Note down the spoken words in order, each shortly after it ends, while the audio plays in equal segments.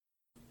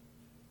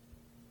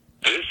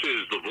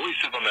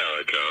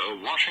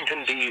America,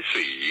 Washington,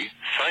 D.C.,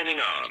 signing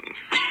on.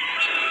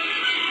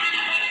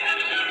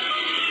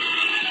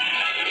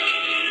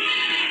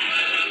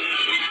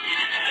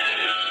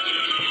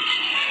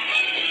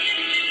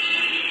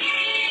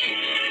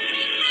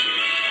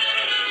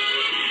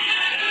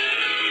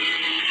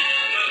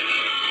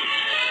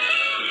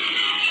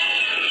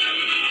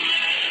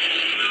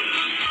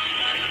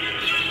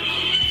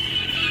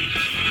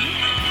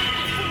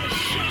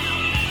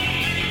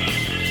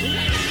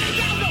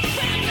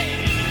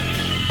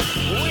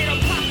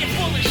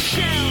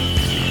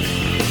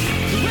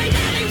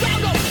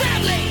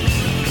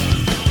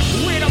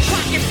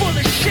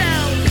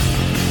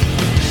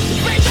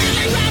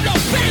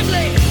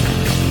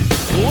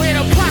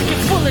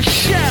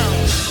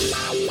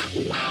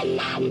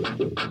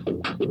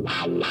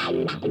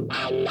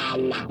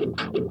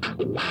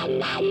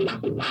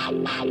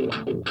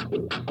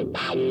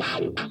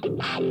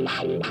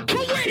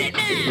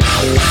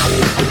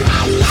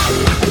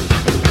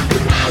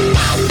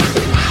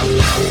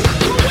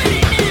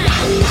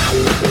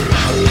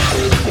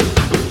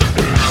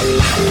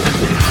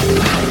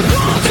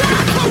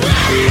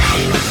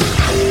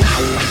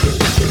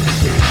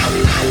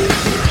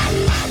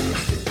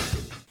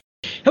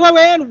 Hello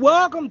and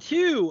welcome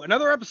to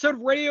another episode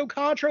of Radio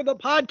Contra, the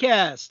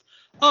podcast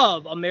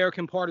of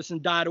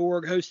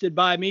AmericanPartisan.org, hosted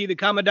by me, the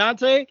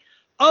Commandante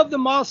of the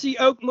Mossy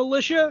Oak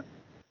Militia,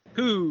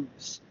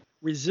 whose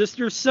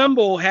resistor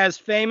symbol has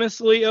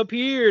famously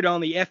appeared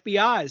on the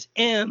FBI's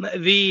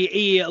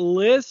MVE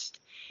list.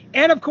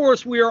 And of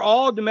course, we are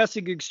all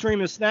domestic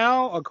extremists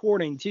now,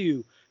 according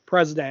to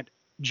President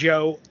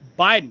Joe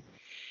Biden.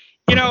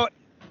 You know,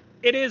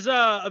 it is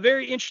a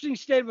very interesting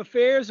state of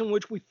affairs in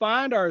which we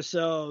find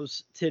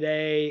ourselves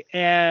today,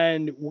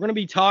 and we're going to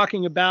be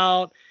talking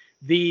about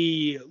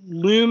the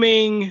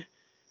looming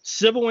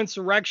civil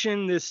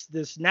insurrection,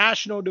 this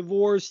national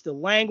divorce, the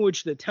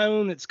language, the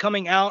tone that's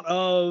coming out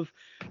of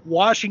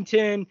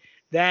Washington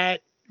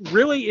that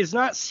really is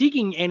not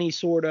seeking any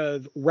sort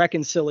of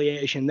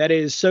reconciliation, that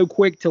is so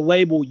quick to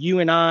label you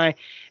and I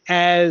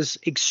as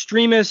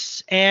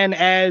extremists and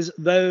as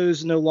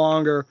those no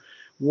longer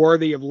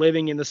worthy of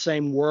living in the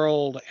same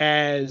world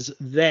as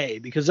they.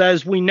 Because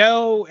as we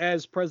know,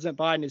 as President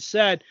Biden has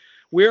said,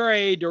 we're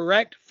a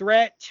direct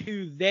threat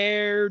to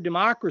their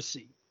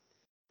democracy.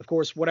 Of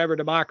course, whatever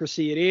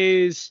democracy it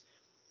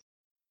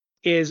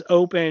is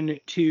open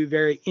to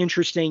very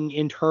interesting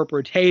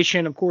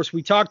interpretation. Of course,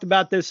 we talked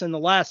about this in the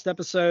last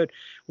episode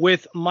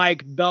with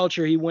Mike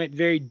Belcher. He went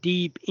very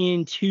deep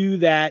into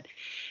that.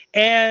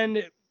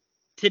 And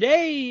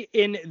today,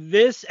 in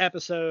this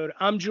episode,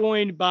 I'm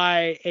joined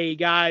by a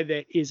guy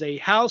that is a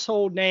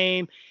household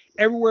name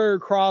everywhere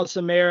across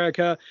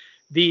America,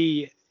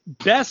 the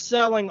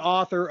best-selling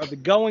author of the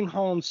Going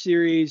Home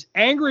series,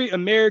 Angry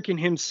American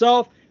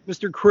himself,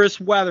 Mr. Chris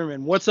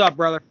Weatherman. What's up,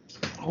 brother?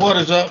 What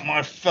is up,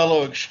 my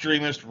fellow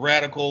extremist,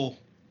 radical,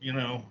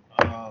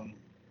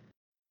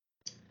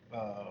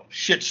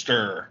 shit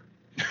stir?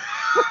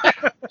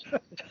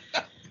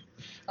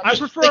 I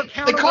prefer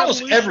they call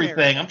us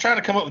everything. I'm trying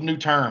to come up with new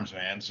terms,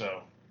 man.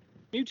 So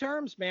new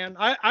terms, man.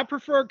 I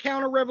prefer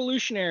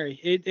counter-revolutionary.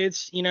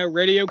 It's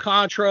Radio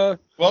Contra.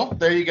 Well,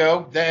 there you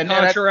go.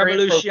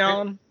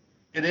 Contra-revolution.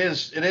 It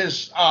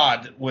is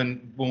odd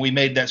when we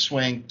made that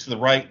swing to the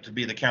right to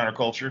be the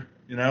counterculture,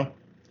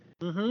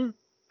 Mm-hmm.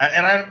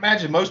 And I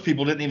imagine most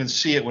people didn't even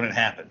see it when it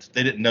happened.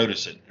 They didn't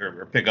notice it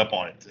or pick up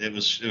on it. It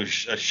was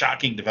a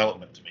shocking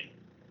development to me.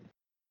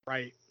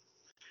 Right.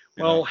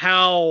 Well,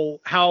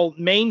 how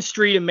Main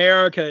Street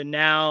America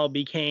now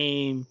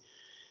became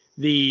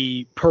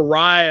the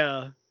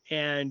pariah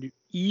and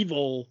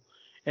evil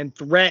and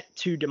threat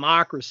to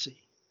democracy,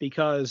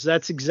 because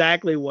that's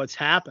exactly what's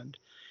happened.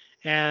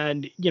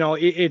 And,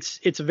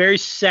 it's a very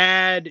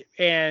sad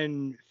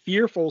and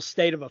fearful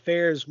state of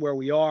affairs where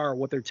we are,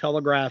 what they're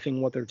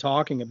telegraphing, what they're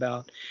talking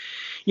about.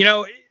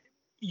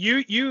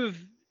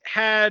 You've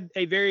had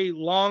a very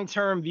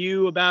long-term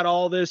view about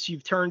all this.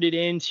 You've turned it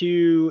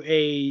into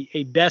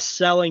a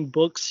best-selling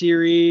book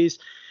series.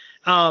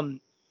 Your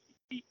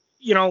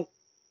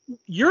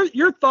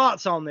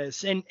thoughts on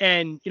this, and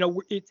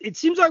it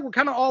seems like we're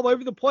kind of all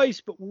over the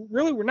place, but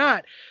really we're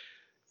not.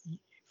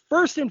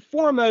 First and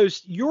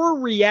foremost, your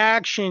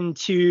reaction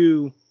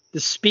to the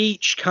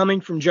speech coming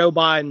from Joe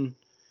Biden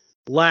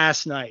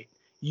last night.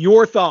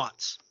 Your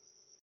thoughts?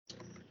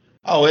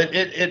 Oh,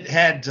 it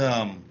had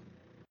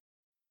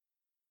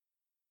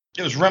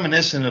it was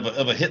reminiscent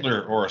of a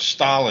Hitler or a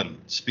Stalin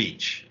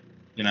speech.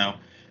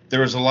 There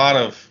was a lot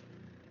of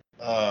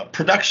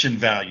production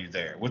value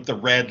there with the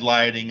red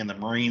lighting and the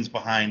Marines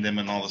behind them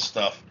and all this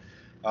stuff.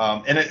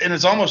 And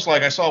it's almost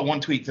like I saw one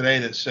tweet today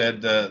that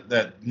said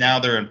that now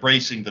they're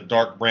embracing the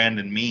Dark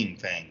Brandon meme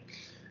thing,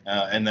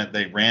 and that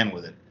they ran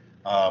with it.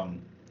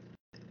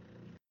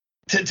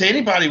 To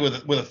anybody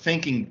with a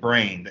thinking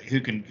brain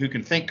who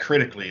can think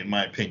critically, in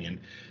my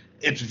opinion,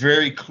 it's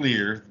very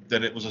clear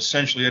that it was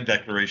essentially a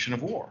declaration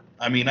of war.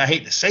 I mean, I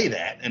hate to say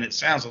that, and it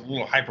sounds a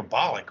little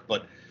hyperbolic,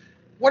 but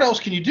what else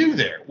can you do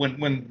there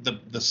when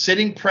the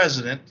sitting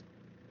president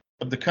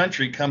of the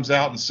country comes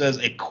out and says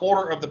a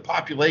quarter of the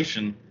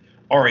population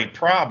are a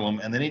problem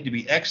and they need to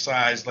be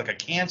excised like a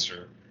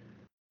cancer,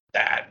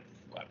 that,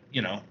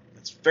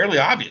 it's fairly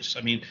obvious.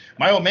 I mean,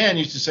 my old man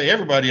used to say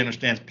everybody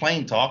understands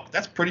plain talk.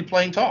 That's pretty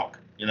plain talk,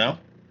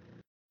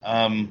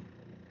 And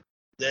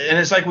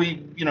it's like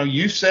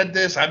you said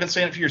this, I've been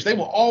saying it for years. They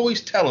will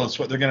always tell us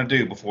what they're going to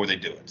do before they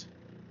do it.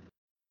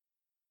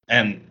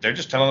 And they're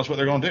just telling us what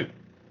they're going to do.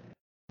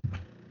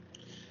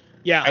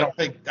 Yeah. I don't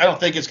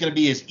think it's going to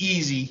be as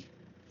easy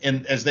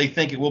as they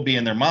think it will be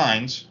in their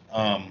minds.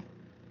 I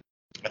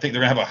think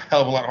they're going to have a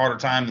hell of a lot harder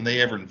time than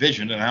they ever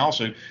envisioned, and I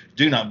also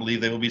do not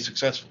believe they will be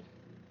successful.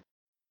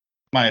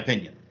 My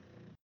opinion.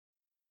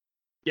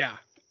 Yeah,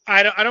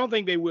 I don't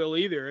think they will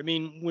either. I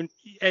mean, when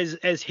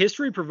as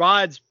history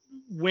provides,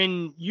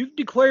 when you've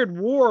declared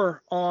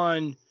war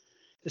on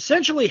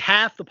essentially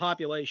half the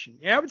population,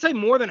 and I would say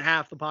more than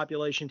half the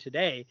population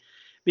today,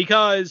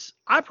 because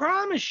I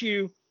promise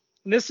you,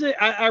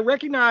 I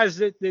recognize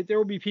that there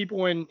will be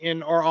people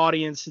in our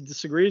audience that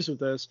disagrees with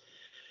this.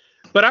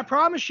 But I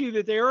promise you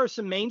that there are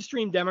some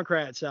mainstream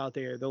Democrats out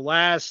there, the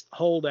last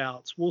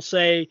holdouts. We'll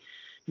say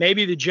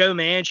maybe the Joe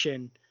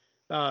Manchin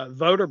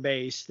voter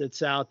base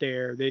that's out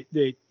there.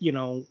 They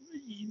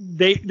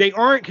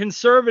aren't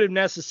conservative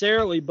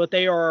necessarily, but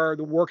they are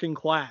the working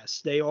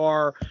class. They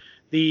are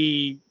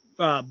the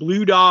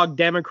blue dog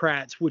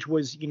Democrats, which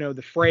was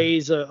the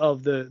phrase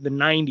of the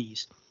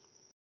 90s.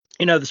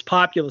 This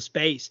populist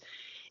base,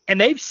 and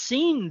they've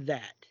seen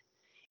that.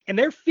 And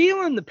they're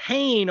feeling the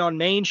pain on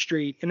Main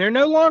Street, and they're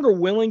no longer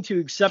willing to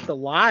accept the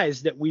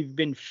lies that we've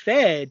been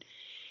fed.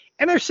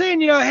 And they're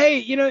saying,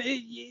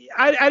 hey,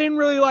 I didn't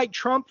really like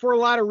Trump for a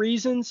lot of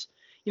reasons.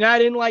 I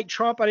didn't like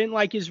Trump. I didn't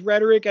like his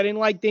rhetoric. I didn't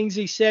like things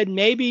he said.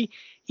 Maybe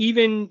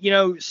even,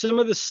 some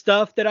of the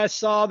stuff that I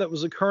saw that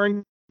was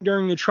occurring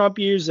during the Trump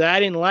years that I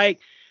didn't like.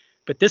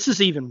 But this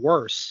is even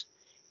worse.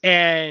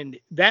 And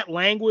that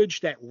language,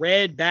 that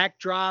red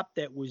backdrop,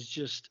 that was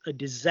just a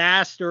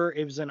disaster.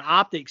 It was an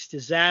optics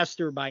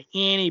disaster by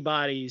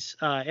anybody's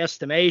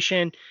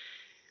estimation.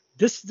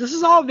 This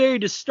is all very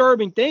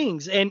disturbing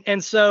things.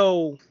 And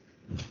so,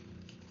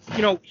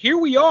 here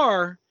we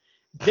are.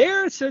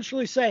 They're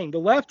essentially saying, the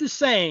left is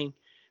saying,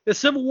 the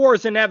Civil War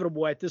is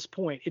inevitable at this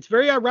point. It's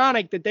very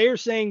ironic that they are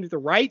saying that the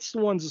right's the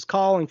ones is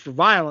calling for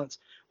violence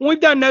when we've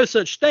done no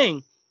such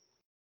thing.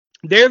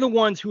 They're the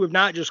ones who have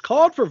not just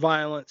called for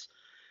violence,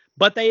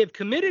 but they have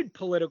committed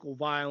political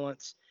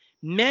violence,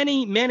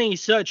 many, many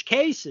such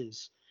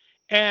cases.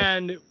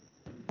 And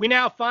we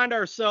now find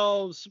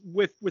ourselves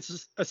with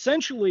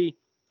essentially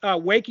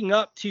waking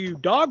up to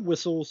dog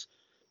whistles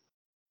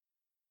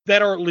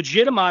that are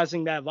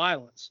legitimizing that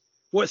violence.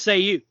 What say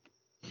you?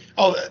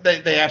 Oh,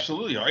 they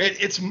absolutely are.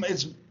 It's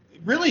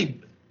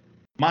really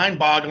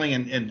mind-boggling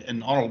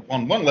and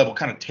on one level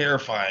kind of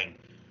terrifying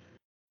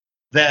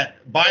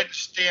that Biden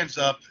stands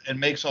up and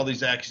makes all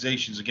these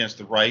accusations against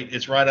the right.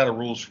 It's right out of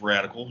Rules for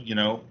Radicals,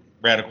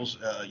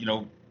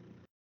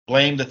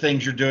 blame the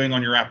things you're doing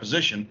on your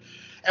opposition.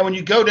 And when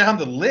you go down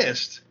the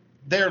list,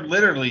 they're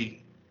literally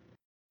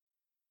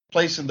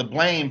placing the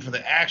blame for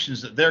the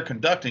actions that they're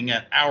conducting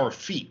at our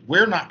feet.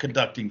 We're not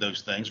conducting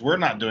those things. We're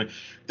not doing.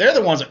 They're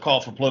the ones that call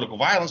for political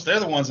violence.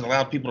 They're the ones that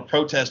allowed people to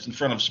protest in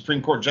front of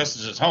Supreme Court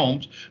justices'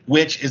 homes,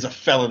 which is a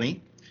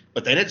felony.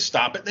 But they didn't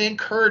stop it. They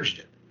encouraged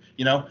it.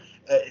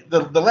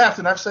 The left,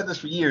 and I've said this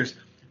for years,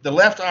 the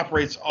left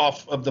operates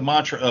off of the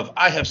mantra of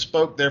 "I have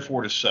spoke,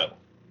 therefore it is so."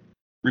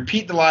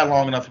 Repeat the lie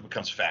long enough, it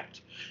becomes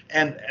fact.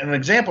 And an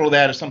example of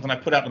that is something I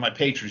put out to my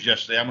patrons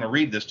yesterday. I'm going to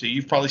read this to you.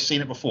 You've probably seen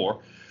it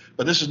before.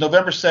 But this is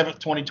November 7th,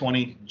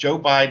 2020. Joe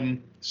Biden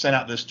sent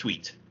out this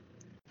tweet.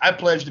 "I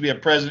pledge to be a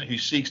president who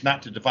seeks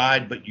not to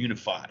divide but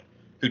unify,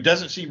 who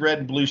doesn't see red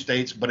and blue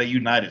states but a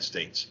united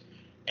states,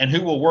 and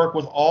who will work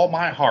with all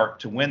my heart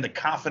to win the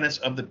confidence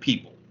of the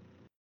people."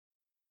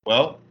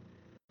 Well,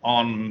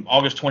 on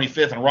August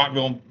 25th in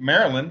Rockville,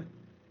 Maryland,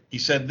 he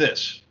said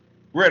this: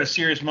 "We're at a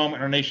serious moment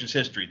in our nation's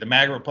history. The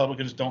MAGA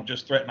Republicans don't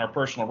just threaten our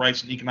personal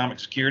rights and economic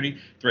security.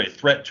 They're a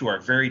threat to our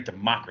very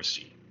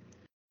democracy.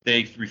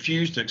 They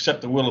refuse to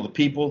accept the will of the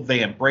people.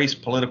 They embrace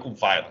political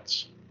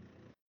violence."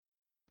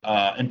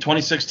 In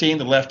 2016,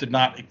 the left did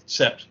not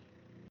accept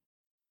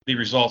the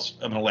results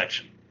of an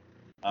election.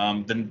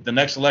 The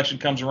next election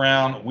comes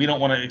around. We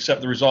don't want to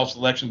accept the results of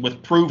the election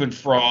with proven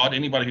fraud.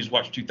 Anybody who's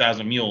watched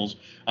 2,000 Mules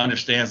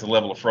understands the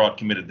level of fraud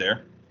committed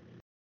there.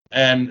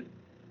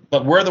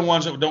 But we're the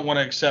ones that don't want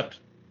to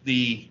accept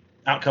the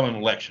outcome of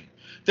an election.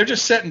 They're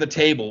just setting the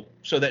table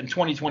so that in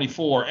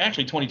 2024,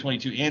 actually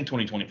 2022 and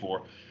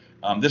 2024,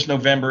 this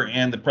November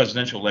and the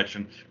presidential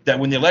election, that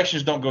when the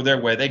elections don't go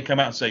their way, they can come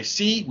out and say,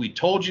 "See, we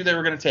told you they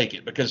were going to take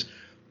it," because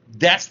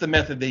that's the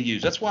method they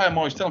use. That's why I'm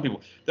always telling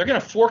people they're going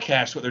to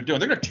forecast what they're doing.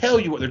 They're going to tell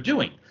you what they're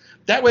doing.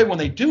 That way, when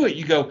they do it,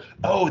 you go,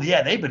 "Oh,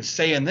 yeah, they've been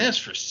saying this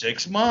for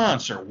 6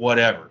 months or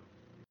whatever."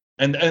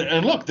 And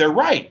look, they're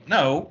right.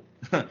 No,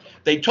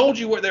 they told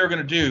you what they were going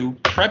to do,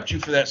 prepped you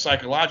for that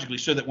psychologically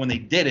so that when they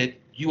did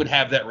it, you would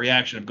have that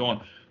reaction of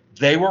going,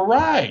 "They were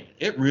right.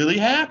 It really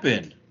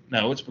happened."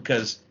 No, it's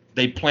because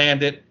they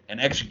planned it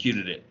and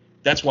executed it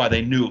That's why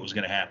they knew it was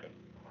going to happen.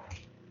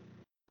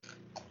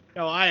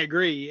 No, I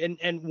agree.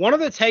 And one of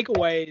the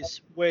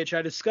takeaways, which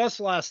I discussed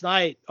last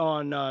night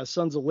on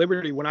Sons of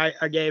Liberty when I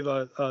gave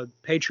a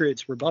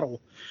Patriots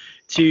rebuttal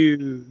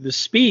to the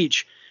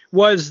speech,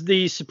 was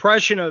the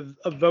suppression of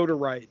voter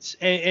rights.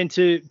 And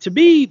to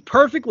be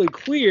perfectly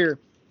clear,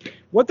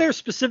 what they're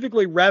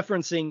specifically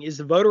referencing is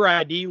the voter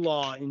ID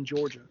law in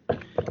Georgia.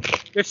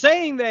 They're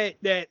saying that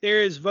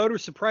there is voter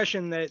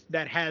suppression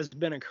that has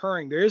been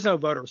occurring. There is no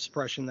voter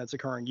suppression that's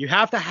occurring. You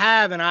have to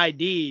have an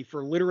ID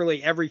for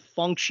literally every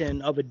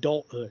function of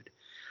adulthood.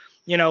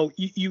 You know,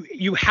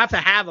 you have to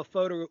have a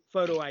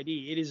photo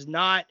ID. It is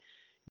not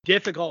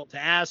difficult to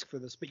ask for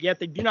this, but yet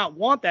they do not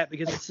want that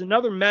because it's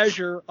another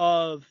measure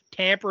of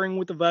tampering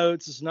with the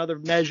votes. It's another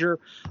measure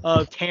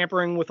of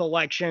tampering with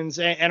elections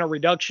and a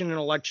reduction in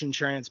election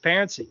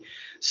transparency.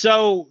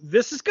 So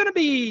this is going to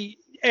be,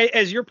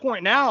 as you're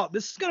pointing out,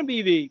 this is going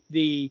to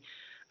be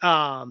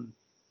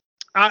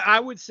I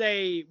would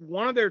say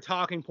one of their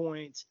talking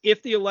points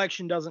if the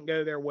election doesn't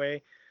go their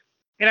way.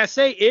 And I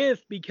say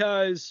if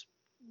because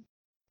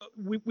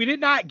we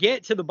did not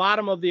get to the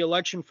bottom of the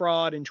election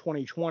fraud in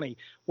 2020.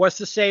 What's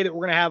to say that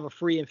we're going to have a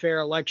free and fair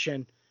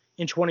election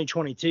in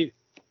 2022?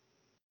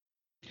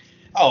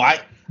 Oh,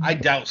 I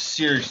doubt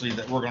seriously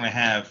that we're going to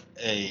have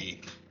a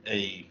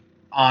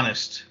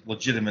honest,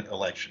 legitimate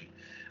election.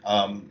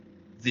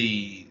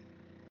 The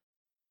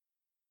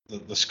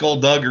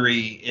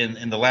skullduggery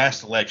in the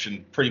last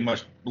election pretty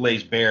much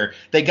lays bare.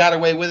 They got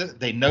away with it.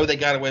 They know they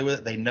got away with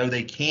it. They know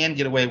they can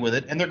get away with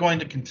it, and they're going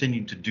to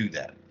continue to do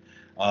that.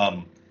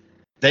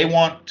 They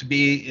want to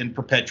be in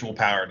perpetual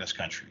power in this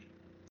country.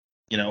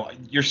 You know,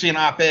 you're seeing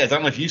op-eds. I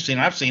don't know if you've seen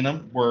them. I've seen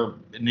them where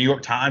New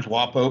York Times,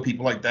 WAPO,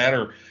 people like that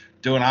are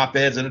doing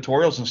op-eds,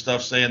 editorials and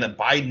stuff saying that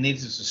Biden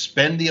needs to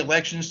suspend the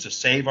elections to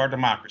save our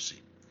democracy.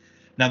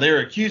 Now, they're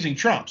accusing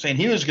Trump, saying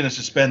he was going to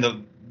suspend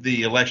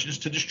the elections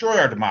to destroy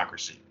our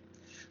democracy.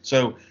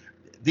 So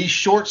these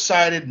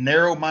short-sighted,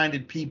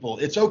 narrow-minded people,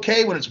 it's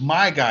okay when it's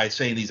my guy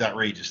saying these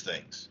outrageous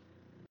things.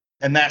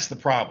 And that's the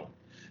problem.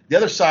 The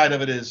other side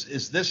of it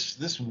is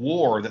this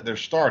war that they're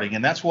starting,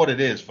 and that's what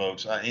it is,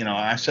 folks.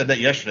 I said that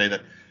yesterday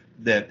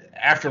that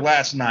after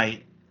last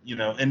night,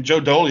 and Joe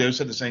Dolio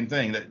said the same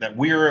thing, that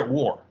we are at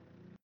war.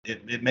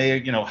 It may,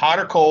 hot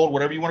or cold,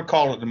 whatever you want to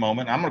call it at the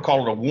moment. I'm going to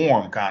call it a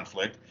warm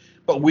conflict,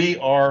 but we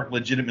are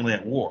legitimately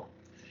at war.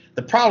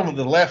 The problem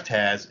that the left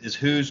has is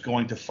who's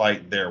going to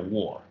fight their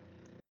war,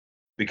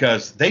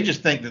 because they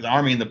just think that the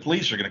army and the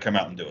police are going to come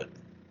out and do it.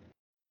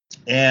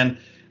 And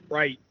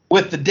right.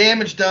 With the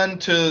damage done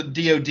to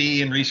DOD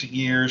in recent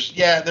years,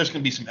 yeah, there's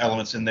going to be some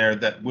elements in there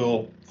that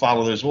will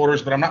follow those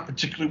orders, but I'm not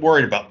particularly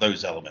worried about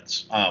those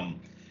elements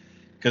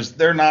because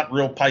they're not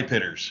real pipe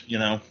hitters,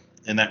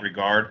 in that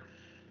regard.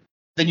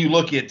 Then you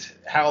look at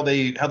how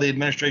the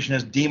administration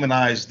has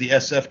demonized the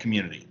SF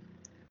community.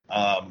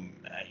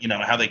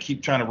 How they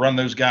keep trying to run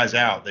those guys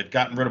out. They've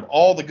gotten rid of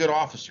all the good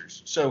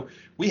officers. So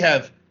we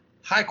have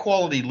high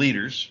quality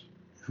leaders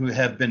who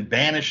have been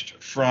banished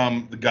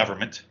from the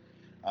government,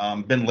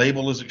 been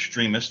labeled as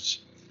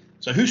extremists.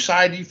 So whose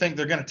side do you think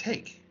they're going to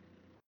take?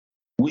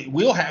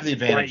 We'll have the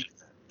advantage.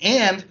 Right.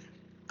 And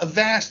a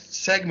vast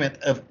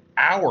segment of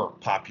our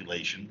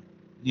population,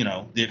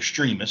 the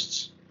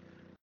extremists,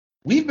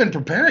 we've been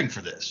preparing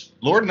for this.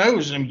 Lord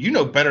knows, you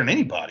know better than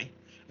anybody.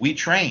 We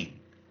train.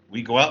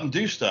 We go out and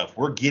do stuff.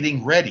 We're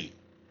getting ready.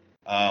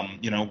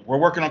 We're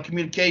working on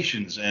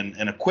communications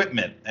and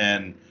equipment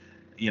and,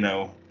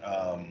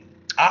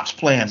 ops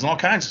plans and all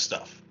kinds of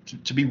stuff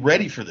to be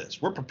ready for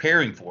this. We're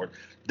preparing for it.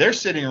 They're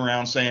sitting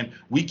around saying,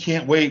 we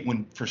can't wait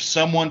for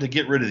someone to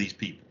get rid of these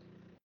people.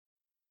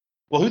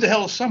 Well, who the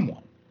hell is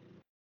someone?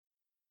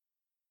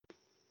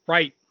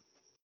 Right.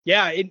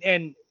 Yeah.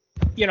 It's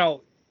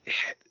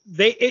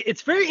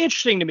very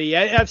interesting to me.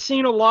 I've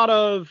seen a lot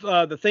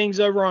of the things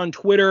over on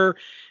Twitter,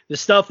 the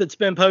stuff that's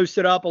been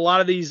posted up, a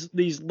lot of these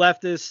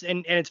leftists,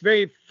 and it's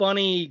very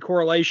funny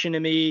correlation to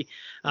me,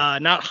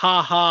 not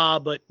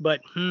but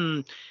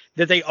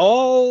that they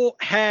all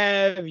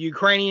have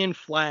Ukrainian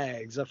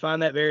flags. I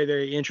find that very,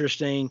 very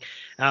interesting.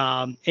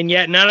 And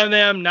yet none of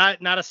them,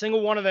 not a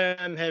single one of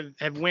them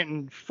have went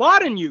and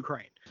fought in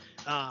Ukraine.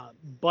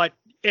 But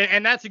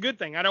that's a good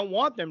thing. I don't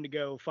want them to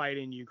go fight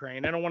in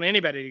Ukraine. I don't want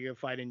anybody to go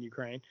fight in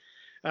Ukraine.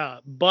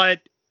 But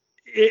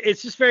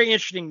it's just very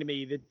interesting to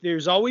me that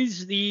there's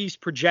always these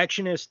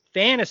projectionist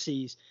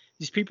fantasies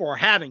these people are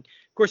having.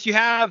 Of course, you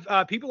have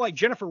people like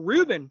Jennifer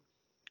Rubin,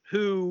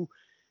 who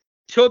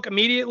took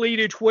immediately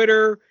to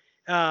Twitter,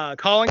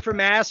 calling for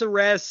mass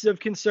arrests of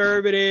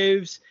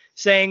conservatives,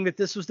 saying that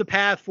this was the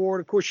path forward.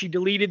 Of course, she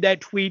deleted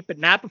that tweet, but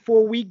not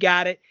before we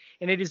got it.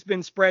 And it has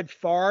been spread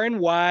far and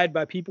wide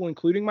by people,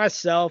 including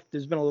myself.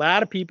 There's been a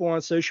lot of people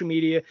on social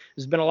media.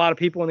 There's been a lot of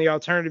people in the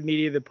alternative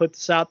media that put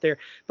this out there.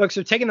 Folks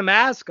are taking the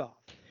mask off.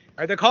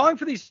 All right, they're calling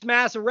for these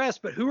mass arrests,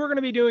 but who are going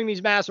to be doing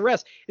these mass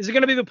arrests? Is it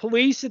going to be the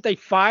police that they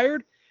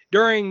fired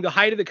during the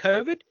height of the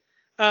COVID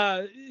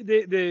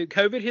the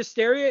COVID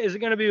hysteria? Is it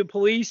going to be the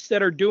police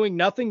that are doing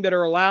nothing, that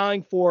are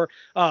allowing for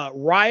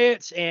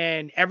riots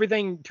and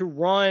everything to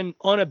run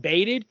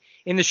unabated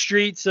in the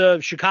streets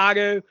of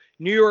Chicago,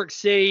 New York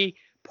City,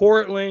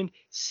 Portland,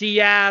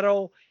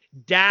 Seattle,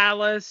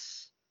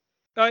 Dallas,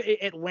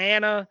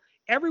 Atlanta?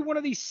 Every one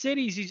of these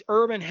cities, these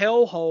urban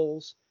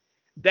hellholes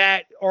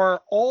that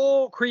are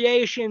all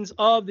creations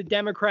of the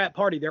Democrat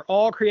Party. They're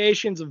all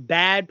creations of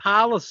bad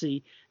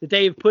policy that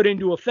they've put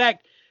into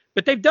effect.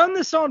 But they've done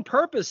this on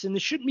purpose, and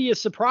this shouldn't be a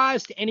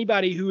surprise to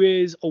anybody who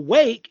is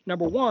awake,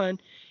 number one,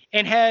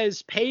 and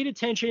has paid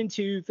attention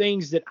to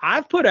things that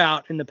I've put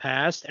out in the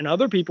past and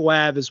other people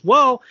have as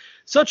well,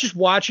 such as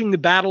watching the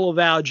Battle of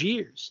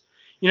Algiers.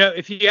 You know,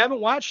 if you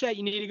haven't watched that,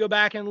 you need to go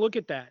back and look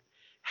at that.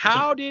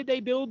 How did they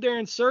build their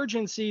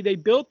insurgency? They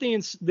built the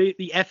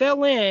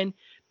FLN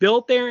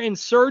built their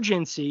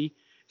insurgency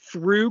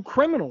through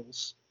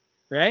criminals,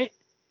 right?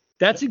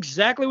 That's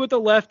exactly what the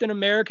left in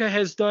America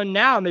has done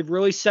now, and they've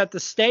really set the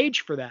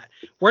stage for that.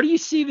 Where do you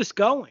see this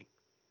going?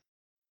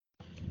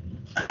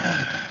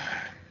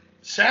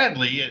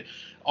 Sadly,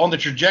 on the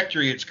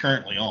trajectory it's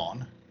currently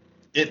on,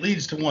 it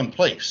leads to one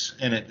place,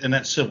 and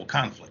that's civil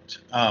conflict.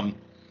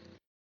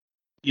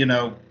 You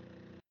know,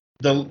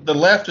 the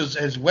left has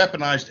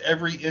weaponized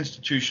every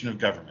institution of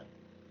government.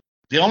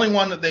 The only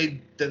one that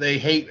they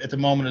hate at the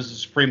moment is the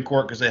Supreme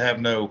Court, because they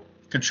have no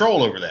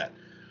control over that.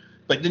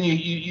 But then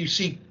you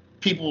see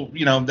people,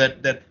 you know,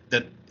 that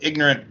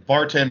ignorant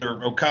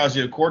bartender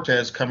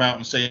Ocasio-Cortez come out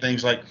and say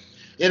things like,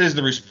 it is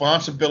the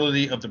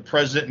responsibility of the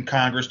president and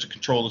Congress to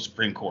control the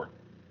Supreme Court.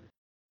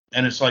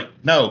 And it's like,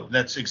 no,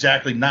 that's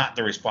exactly not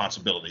the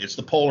responsibility. It's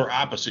the polar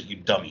opposite, you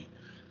dummy.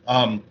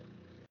 And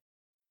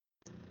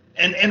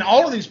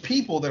all of these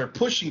people that are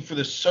pushing for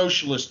this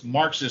socialist,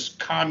 Marxist,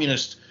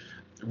 communist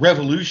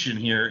revolution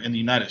here in the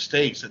United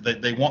States,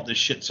 that they want this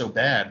shit so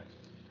bad,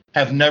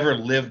 have never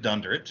lived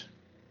under it,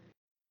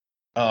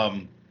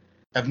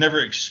 have never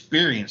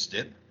experienced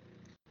it,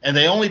 and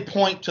they only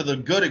point to the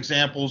good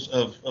examples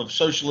of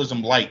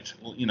socialism light.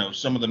 You know,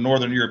 some of the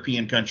Northern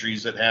European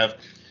countries that have,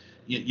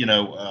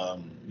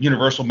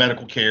 universal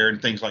medical care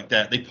and things like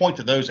that. They point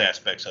to those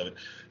aspects of it,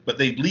 but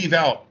they leave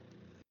out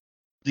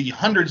the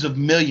hundreds of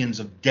millions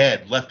of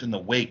dead left in the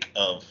wake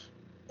of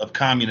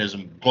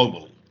communism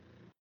globally.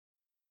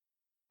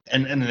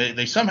 And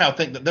they somehow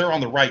think that they're on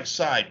the right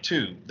side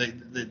too.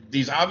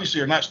 These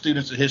obviously are not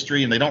students of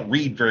history, and they don't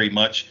read very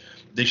much.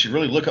 They should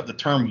really look up the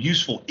term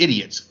 "useful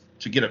idiots"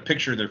 to get a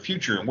picture of their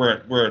future and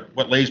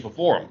what lays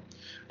before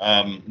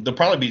them. They'll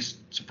probably be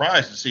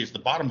surprised to see it's the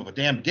bottom of a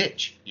damn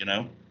ditch, you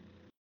know.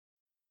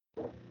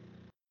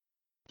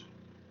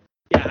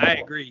 Yeah, I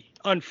agree.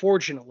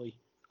 Unfortunately,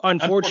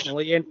 and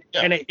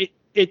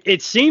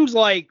it seems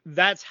like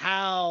that's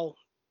how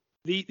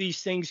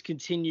these things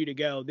continue to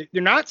go.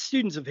 They're not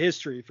students of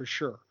history for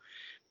sure,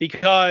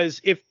 because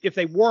if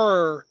they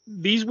were,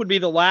 these would be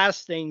the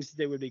last things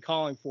they would be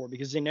calling for,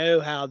 because they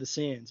know how this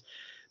ends.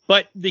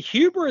 But the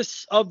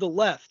hubris of the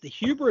left, the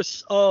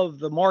hubris of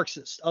the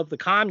Marxist, of the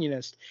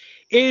communist,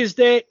 is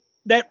that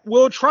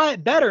we'll try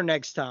it better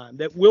next time,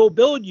 that we'll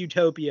build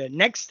utopia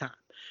next time.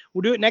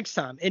 We'll do it next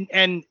time.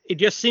 And it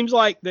just seems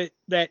like that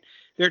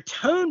they're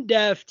tone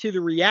deaf to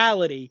the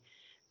reality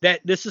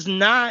that this is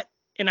not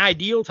an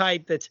ideal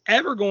type that's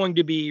ever going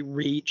to be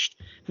reached,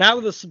 not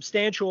with a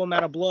substantial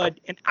amount of blood.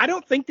 And I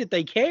don't think that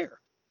they care.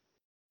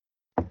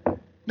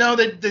 No,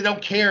 they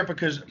don't care,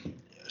 because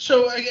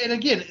and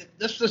again,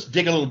 let's just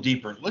dig a little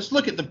deeper. Let's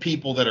look at the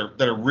people that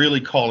are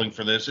really calling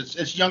for this.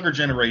 It's younger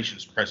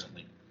generations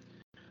presently,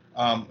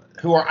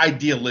 who are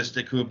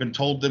idealistic, who have been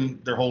told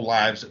them their whole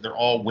lives that they're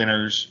all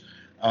winners.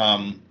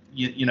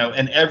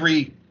 And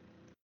every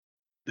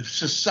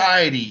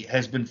society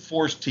has been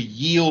forced to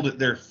yield at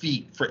their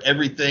feet for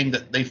everything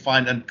that they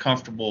find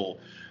uncomfortable,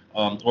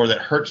 or that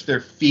hurts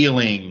their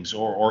feelings,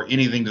 or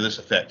anything to this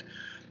effect.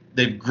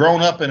 They've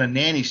grown up in a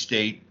nanny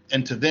state,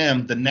 and to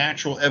them, the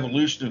natural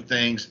evolution of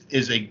things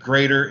is a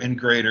greater and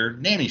greater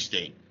nanny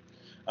state.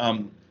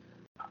 I'm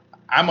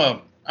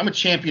a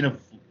champion of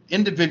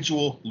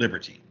individual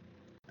liberty.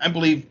 I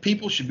believe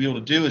people should be able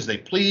to do as they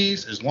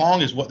please, as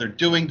long as what they're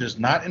doing does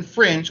not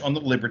infringe on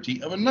the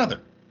liberty of another.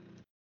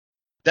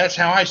 That's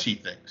how I see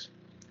things.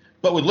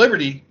 But with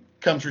liberty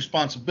comes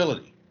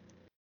responsibility.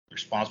 You're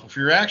responsible for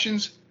your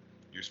actions.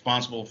 You're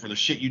responsible for the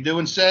shit you do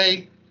and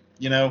say,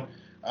 you know,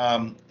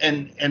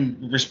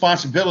 and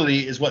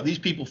responsibility is what these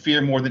people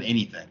fear more than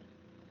anything.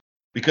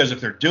 Because if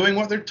they're doing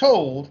what they're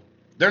told,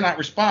 they're not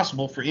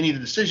responsible for any of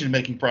the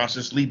decision-making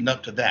process leading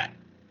up to that.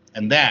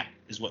 And that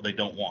is what they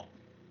don't want.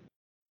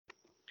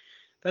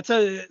 That's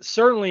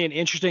certainly an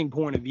interesting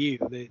point of view,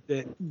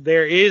 that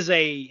there is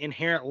a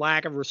inherent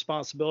lack of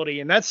responsibility.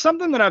 And that's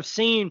something that I've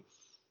seen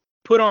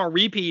put on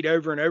repeat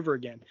over and over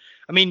again.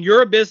 I mean,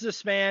 you're a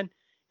businessman,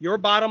 your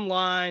bottom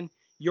line,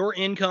 your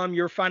income,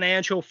 your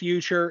financial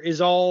future is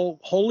all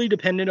wholly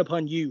dependent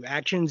upon you,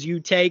 actions you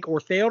take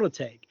or fail to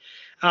take.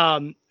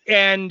 And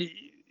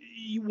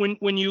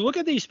when you look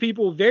at these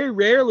people, very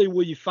rarely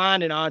will you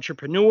find an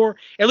entrepreneur,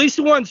 at least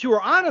the ones who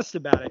are honest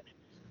about it,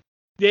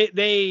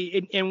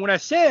 and when I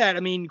say that, I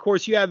mean, of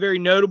course, you have very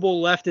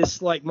notable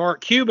leftists like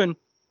Mark Cuban,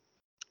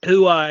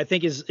 who I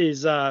think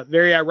is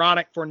very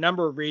ironic for a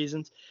number of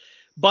reasons.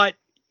 But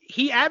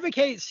he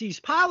advocates these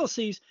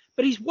policies,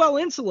 but he's well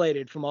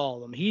insulated from all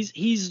of them.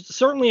 He's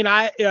certainly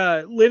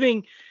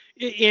living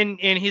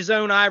in his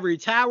own ivory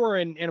tower,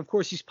 and of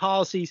course these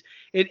policies,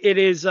 it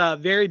is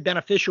very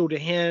beneficial to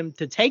him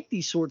to take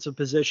these sorts of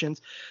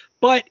positions.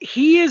 But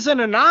he is an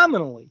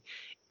anomaly.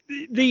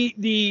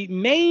 The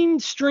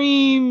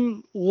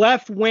mainstream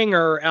left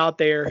winger out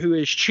there who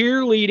is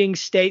cheerleading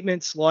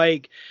statements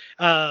like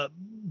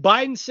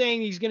Biden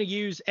saying he's going to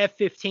use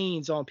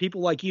F-15s on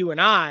people like you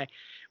and I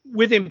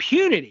with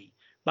impunity,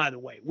 by the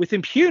way, with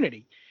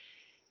impunity.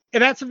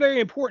 And that's a very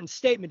important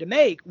statement to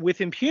make,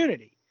 with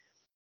impunity,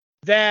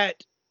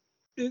 that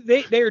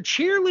they are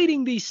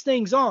cheerleading these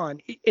things on.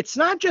 It's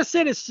not just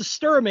that it's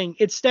disturbing,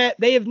 it's that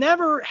they have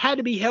never had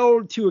to be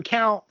held to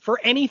account for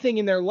anything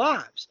in their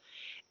lives.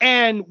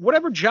 And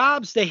whatever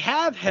jobs they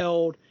have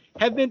held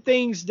have been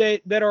things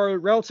that are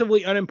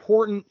relatively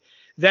unimportant,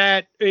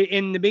 that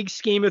in the big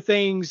scheme of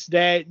things,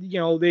 that, you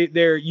know,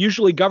 they're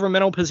usually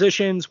governmental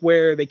positions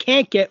where they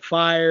can't get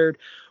fired,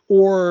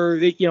 or,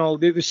 you know,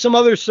 there's some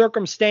other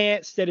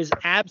circumstance that is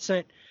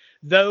absent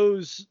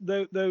those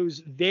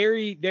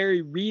very,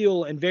 very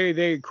real and very,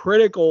 very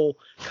critical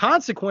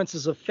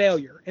consequences of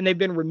failure. And they've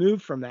been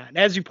removed from that. And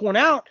as you point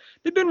out,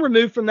 they've been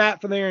removed from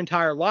that for their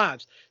entire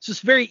lives. So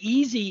it's very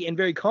easy and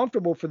very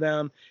comfortable for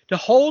them to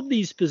hold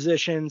these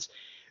positions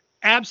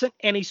absent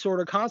any sort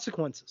of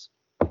consequences.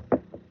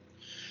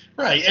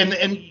 Right.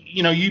 And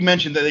you know, you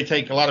mentioned that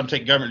a lot of them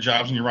take government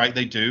jobs, and you're right,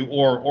 they do,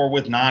 or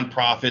with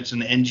nonprofits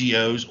and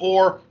NGOs,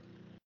 or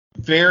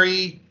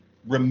very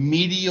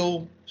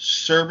remedial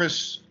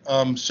service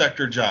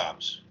sector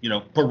jobs, you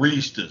know,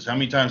 baristas. How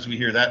many times do we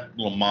hear that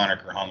little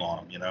moniker hung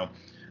on them, you know?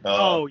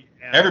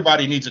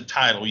 Everybody needs a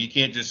title. You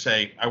can't just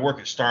say, I work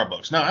at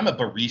Starbucks. No, I'm a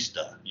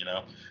barista, you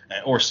know,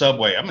 or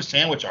Subway. I'm a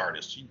sandwich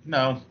artist.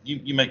 No,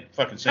 you make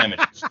fucking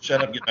sandwiches.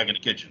 Shut up and get back in the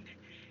kitchen.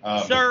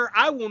 Sir,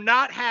 I will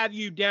not have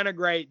you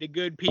denigrate the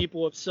good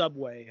people of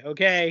Subway,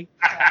 okay?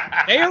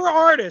 They are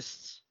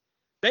artists.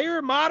 They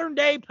are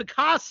modern-day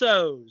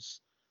Picassos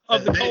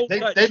of the cold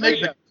cut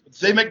trio.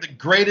 They make the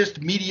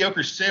greatest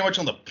mediocre sandwich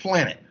on the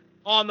planet.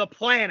 On the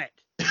planet.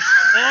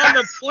 On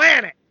the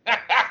planet.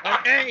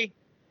 Okay?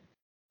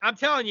 I'm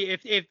telling you,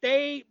 if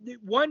they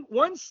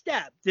one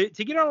step to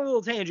get on a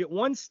little tangent,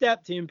 one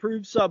step to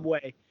improve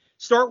Subway,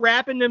 start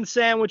wrapping them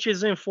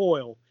sandwiches in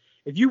foil.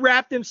 If you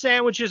wrap them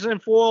sandwiches in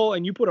foil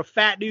and you put a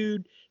fat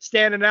dude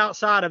standing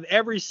outside of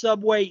every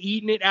Subway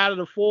eating it out of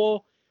the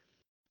foil,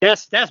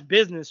 that's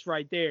business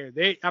right there.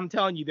 I'm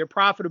telling you, their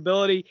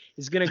profitability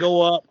is going to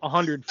go up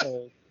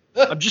 100-fold.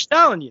 I'm just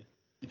telling you.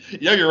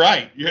 Yeah, you're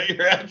right.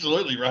 You're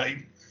absolutely right.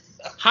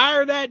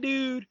 Hire that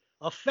dude,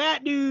 a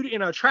fat dude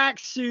in a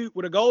tracksuit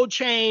with a gold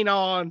chain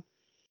on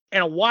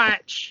and a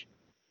watch,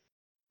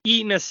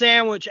 eating a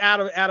sandwich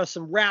out of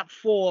some wrapped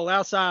foil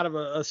outside of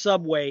a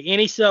Subway,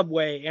 any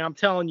Subway, and I'm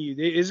telling you,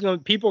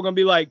 people are gonna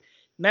be like,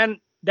 man,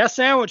 that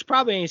sandwich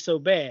probably ain't so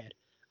bad.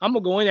 I'm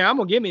gonna go in there. I'm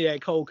gonna give me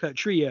that cold cut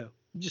trio.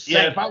 Just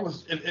yeah, if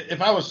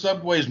I was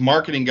Subway's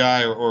marketing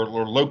guy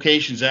or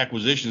locations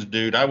acquisitions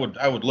dude, I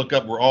would look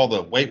up where all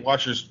the Weight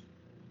Watchers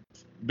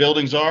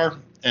buildings are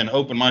and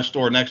open my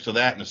store next to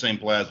that in the same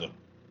plaza.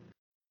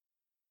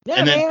 Yeah,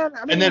 and then,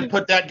 man. and then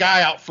put that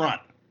guy out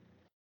front.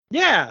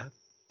 Yeah.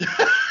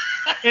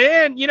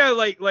 And you know,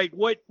 like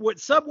what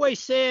Subway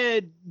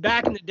said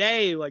back in the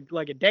day,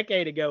 like a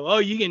decade ago. Oh,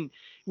 you can.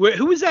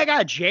 Who was that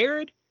guy?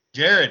 Jared,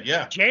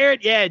 yeah.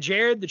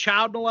 Jared, the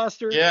child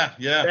molester. Yeah.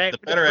 The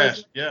better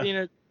ass. Yeah. You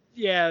know,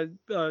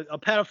 a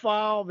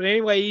pedophile. But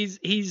anyway,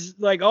 he's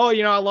like, oh,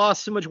 you know, I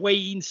lost so much weight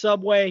eating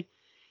Subway.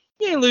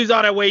 You didn't lose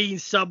all that weight eating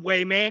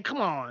Subway, man.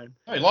 Come on.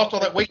 Oh, he lost all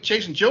that weight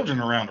chasing children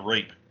around to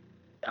rape.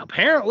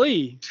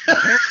 Apparently,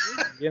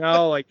 you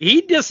know, like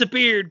he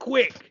disappeared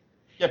quick.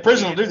 Yeah,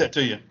 prison will do that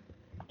to you.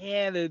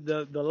 Yeah,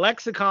 the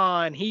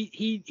lexicon,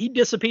 he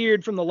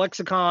disappeared from the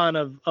lexicon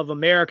of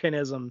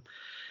Americanism.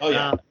 Oh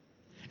yeah,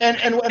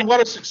 and what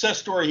a success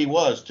story he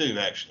was too,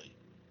 actually.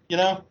 You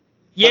know.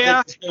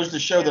 Yeah. It goes to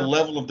show the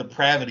level of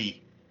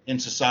depravity in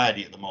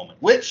society at the moment,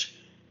 which,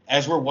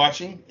 as we're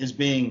watching, is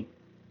being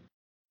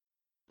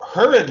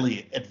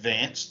hurriedly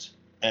advanced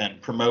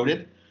and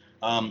promoted.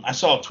 I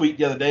saw a tweet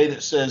the other day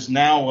that says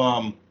now,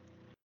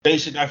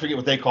 I forget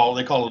what they call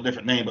it a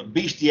different name, but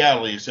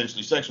bestiality,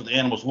 essentially sex with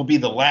animals, will be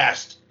the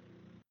last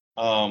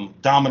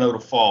domino to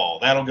fall.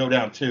 That'll go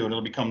down too, and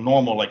it'll become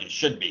normal like it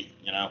should be,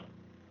 you know.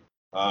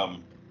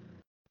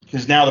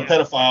 Because now the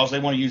pedophiles, they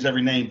want to use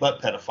every name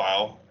but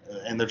pedophile,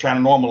 and they're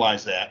trying to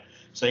normalize that,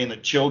 saying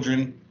that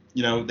children,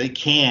 you know, they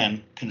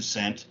can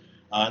consent,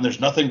 and there's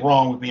nothing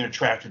wrong with being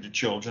attracted to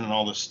children and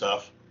all this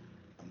stuff.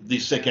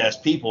 These sick-ass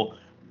people,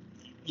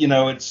 you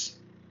know,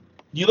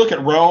 you look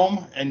at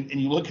Rome and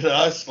you look at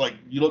us, like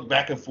you look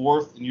back and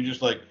forth, and you're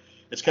just like,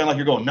 it's kind of like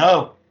you're going,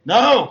 no,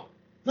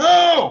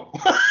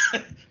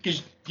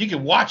 because you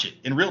can watch it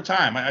in real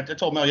time. I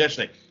told Mel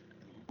yesterday,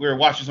 we were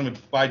watching some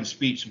of Biden's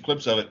speech, some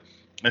clips of it,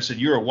 I said,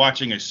 you are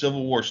watching a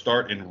civil war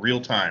start in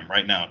real time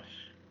right now.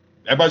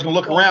 Everybody's going to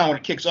look around when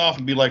it kicks off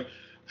and be like,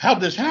 how'd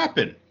this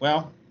happen?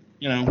 Well,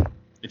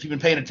 if you've been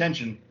paying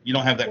attention, you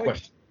don't have that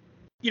question.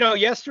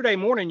 Yesterday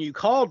morning you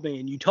called me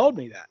and you told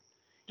me that.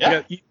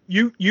 Yeah.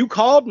 You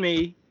called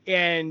me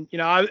and,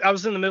 I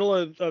was in the middle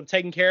of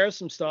taking care of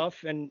some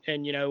stuff and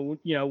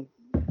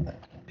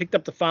picked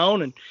up the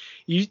phone and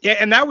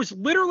that was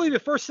literally the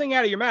first thing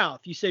out of your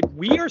mouth. You said,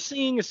 we are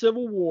seeing a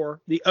civil war,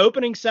 the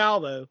opening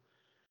salvo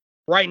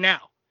right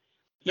now.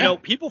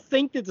 People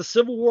think that the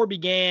Civil War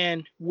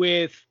began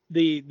with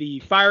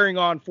the firing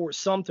on Fort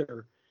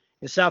Sumter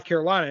in South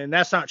Carolina, and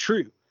that's not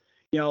true.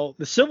 The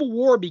Civil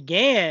War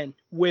began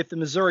with the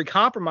Missouri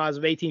Compromise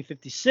of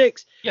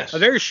 1856. Yes. A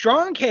very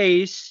strong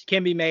case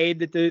can be made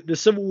that the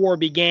Civil War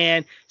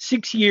began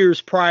 6 years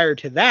prior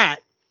to that,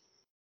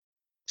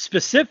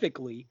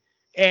 specifically,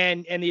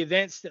 and the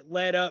events that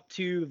led up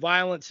to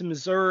violence in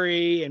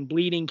Missouri and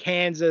bleeding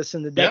Kansas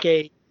and the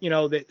decade,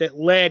 that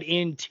led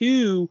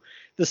into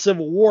the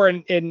Civil War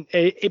and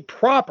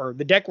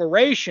the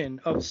Declaration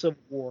of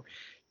Civil War,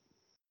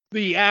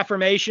 the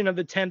affirmation of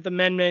the 10th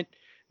Amendment,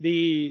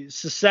 the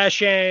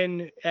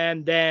secession,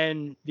 and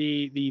then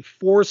the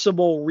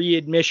forcible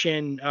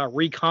readmission,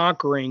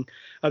 reconquering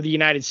of the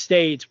United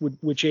States,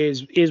 which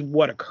is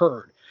what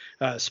occurred.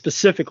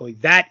 Specifically,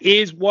 that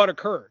is what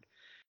occurred.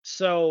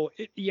 So,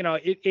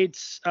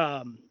 it's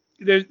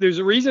there's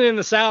a reason in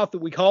the South that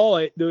we call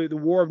it the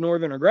War of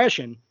Northern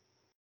Aggression,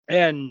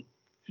 and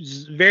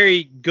it's a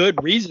very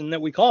good reason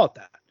that we call it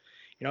that.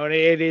 And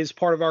it is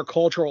part of our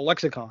cultural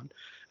lexicon.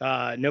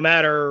 No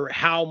matter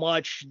how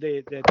much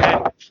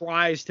that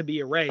tries to be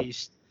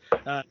erased,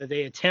 that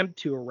they attempt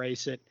to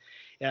erase it,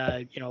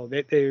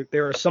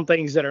 there are some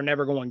things that are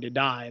never going to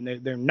die, and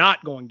they're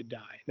not going to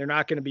die. They're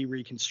not going to be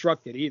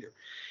reconstructed either.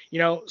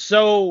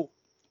 So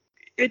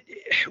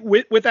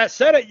with that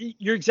said,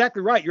 you're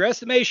exactly right. Your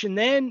estimation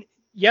then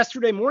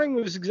yesterday morning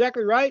was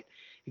exactly right.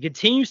 It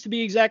continues to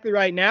be exactly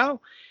right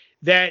now.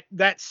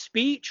 That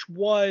speech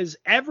was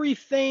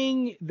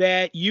everything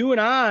that you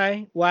and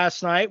I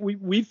last night,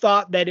 we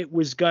thought that it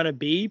was going to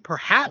be,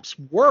 perhaps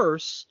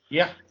worse.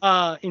 Yeah.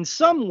 In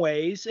some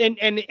ways, and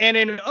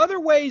in other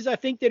ways, I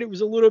think that it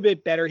was a little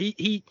bit better.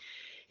 He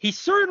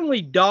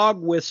certainly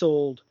dog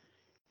whistled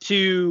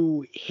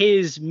to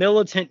his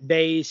militant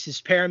base,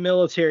 his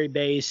paramilitary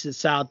base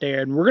that's out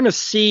there, and we're going to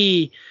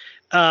see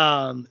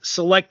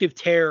selective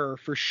terror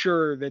for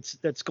sure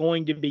that's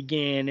going to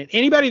begin. And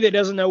anybody that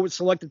doesn't know what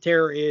selective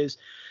terror is,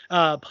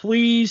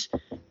 please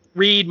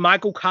read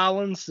Michael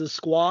Collins' The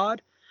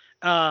Squad.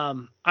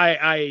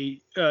 I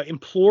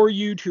implore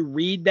you to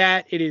read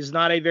that. It is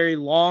not a very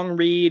long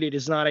read. It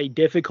is not a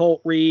difficult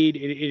read.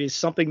 It is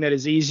something that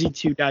is easy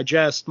to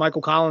digest.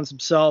 Michael Collins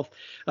himself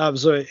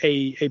was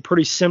a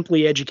pretty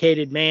simply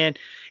educated man.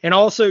 And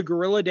also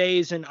Guerrilla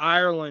Days in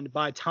Ireland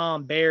by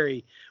Tom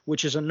Barry,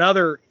 which is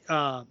another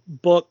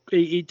book.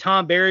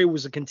 Tom Barry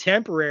was a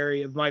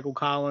contemporary of Michael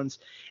Collins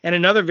and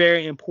another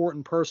very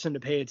important person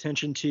to pay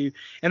attention to.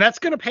 And that's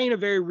going to paint a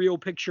very real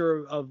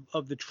picture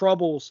of the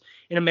troubles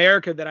in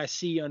America that I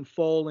see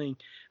unfolding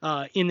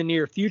in the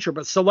near future.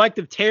 But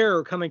selective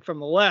terror coming from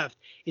the left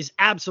is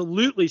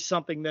absolutely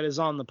something that is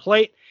on the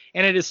plate.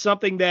 And it is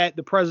something that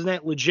the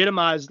president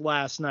legitimized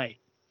last night.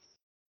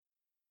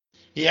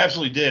 He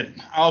absolutely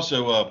did.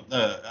 Also,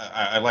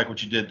 I like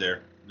what you did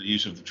there. The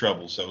use of the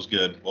troubles. That was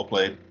good. Well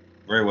played.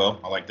 Very well.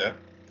 I like that.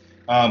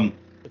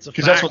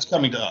 Because that's what's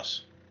coming to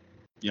us.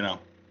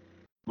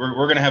 We're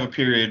going to have a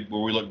period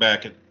where we look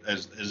back at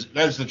as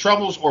the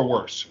troubles or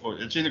worse. Or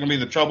it's either going to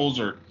be the troubles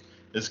or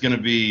it's going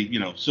to be,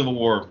 Civil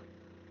War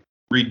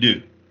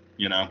redo.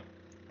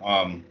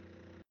 And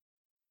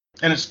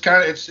it's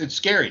kind of it's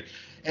scary.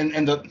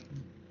 And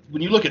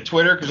when you look at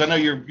Twitter, because I know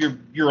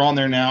you're on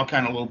there now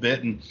kind of a little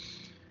bit, and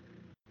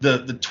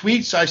the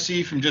tweets I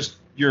see from just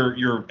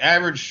your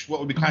average, what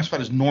would be classified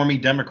as normie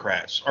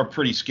Democrats, are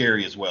pretty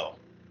scary as well.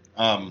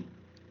 And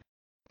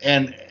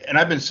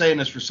I've been saying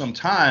this for some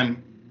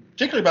time,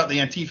 particularly about the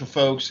Antifa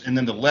folks and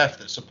then the left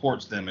that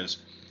supports them, is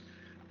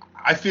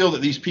I feel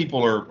that these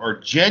people are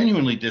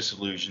genuinely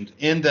disillusioned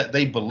in that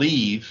they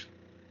believe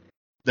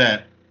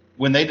that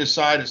when they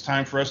decide it's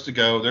time for us to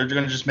go, they're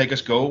going to just make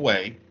us go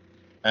away,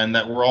 and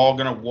that we're all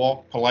going to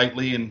walk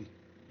politely and,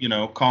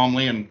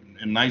 calmly and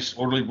in nice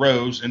orderly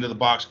rows into the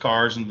box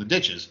cars and the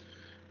ditches,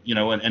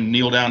 and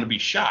kneel down to be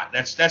shot.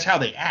 That's how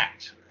they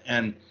act.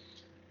 And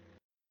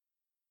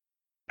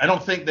I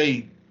don't think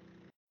they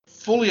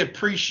fully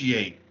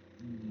appreciate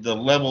the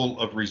level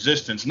of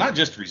resistance, not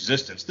just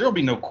resistance. There'll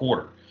be no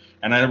quarter.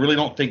 And I really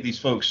don't think these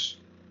folks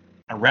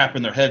are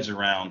wrapping their heads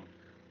around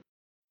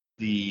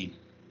the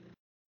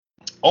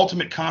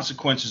ultimate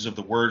consequences of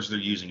the words they're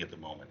using at the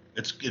moment.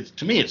 It's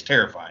to me, it's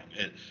terrifying.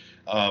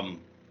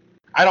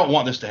 I don't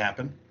want this to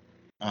happen.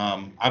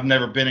 I've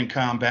never been in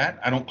combat.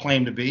 I don't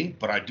claim to be,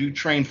 but I do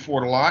train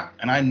for it a lot,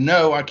 and I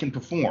know I can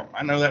perform.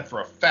 I know that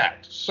for a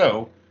fact.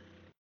 So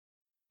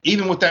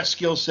even with that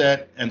skill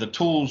set and the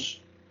tools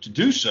to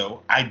do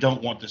so, I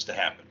don't want this to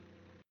happen.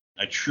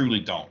 I truly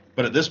don't.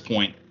 But at this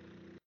point,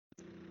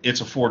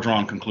 it's a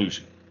foregone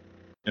conclusion.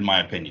 in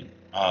my opinion.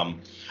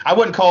 I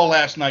wouldn't call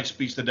last night's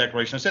speech the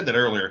declaration. I said that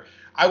earlier.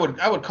 I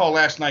would call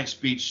last night's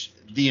speech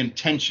the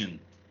intention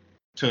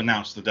to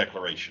announce the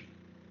declaration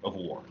of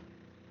war.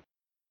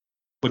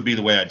 Would be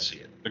the way I'd see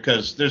it,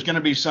 because there's going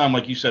to be some,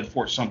 like you said,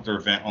 Fort Sumter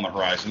event on the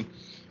horizon.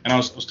 And I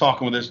was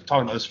talking about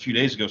this a few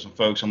days ago. Some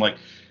folks, I'm like,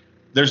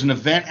 there's an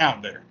event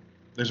out there.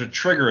 There's a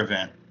trigger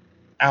event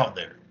out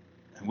there,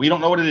 and we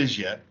don't know what it is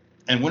yet.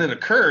 And when it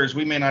occurs,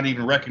 we may not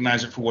even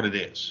recognize it for what it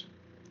is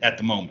at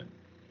the moment.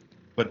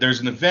 But there's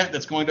an event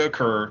that's going to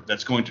occur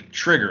that's going to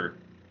trigger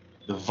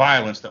the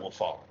violence that will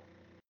follow.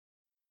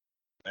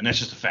 And that's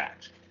just a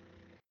fact.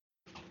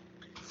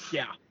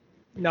 Yeah.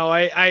 No,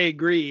 I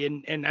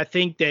agree. And I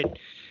think that,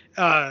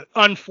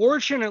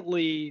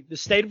 unfortunately, the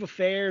state of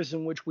affairs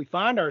in which we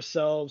find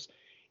ourselves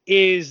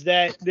is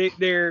that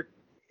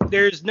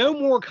there's no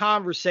more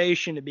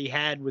conversation to be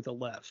had with the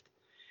left.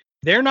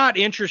 They're not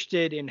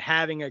interested in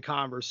having a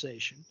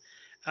conversation.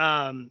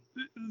 The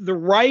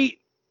right,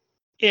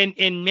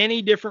 in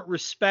many different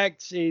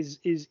respects,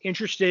 is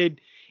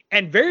interested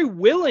and very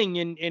willing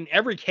in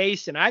every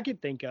case that I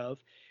could think of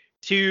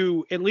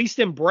to at least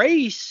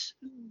embrace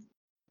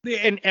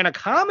and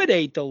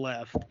accommodate the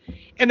left.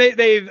 And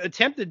they've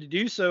attempted to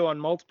do so on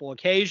multiple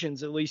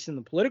occasions, at least in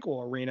the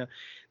political arena.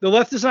 The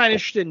left is not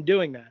interested in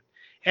doing that.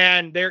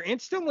 And they're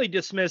instantly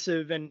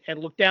dismissive and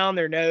look down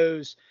their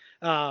nose,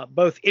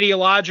 both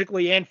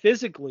ideologically and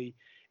physically,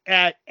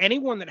 at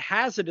anyone that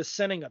has a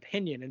dissenting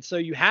opinion. And so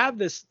you have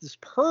this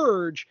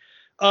purge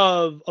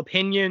of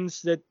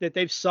opinions that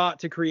they've sought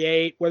to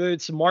create, whether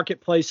it's a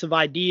marketplace of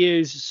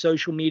ideas,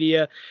 social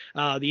media,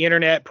 the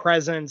internet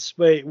presence,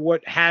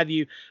 what have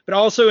you, but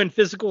also in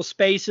physical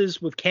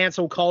spaces with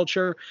cancel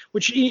culture,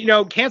 which,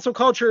 cancel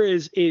culture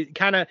is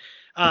kind of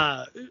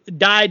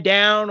died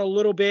down a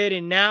little bit.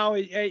 And now,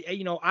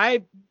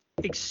 I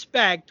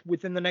expect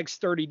within the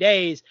next 30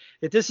 days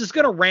that this is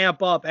going to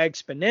ramp up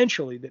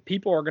exponentially, that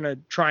people are going to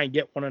try and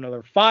get one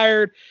another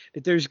fired,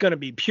 that there's going to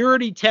be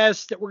purity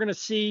tests that we're going to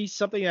see.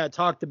 Something that I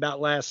talked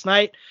about last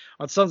night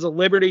on Sons of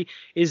Liberty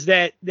is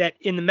that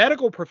in the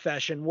medical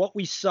profession, what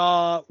we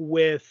saw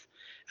with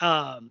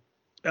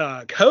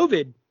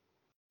COVID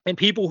and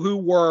people who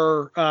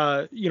were,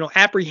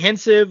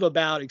 apprehensive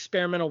about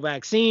experimental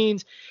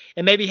vaccines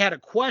and maybe had a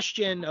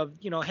question of,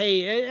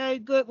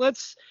 hey,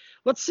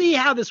 let's see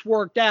how this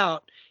worked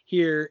out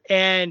here.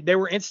 And they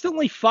were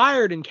instantly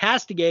fired and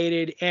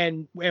castigated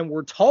and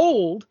were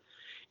told,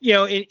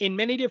 in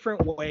many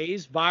different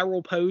ways,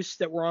 viral posts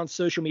that were on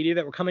social media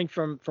that were coming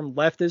from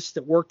leftists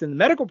that worked in the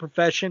medical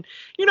profession,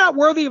 you're not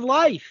worthy of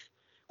life.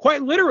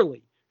 Quite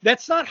literally.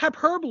 That's not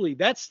hyperbole.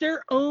 That's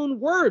their own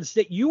words,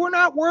 that you are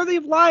not worthy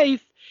of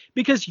life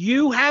because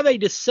you have a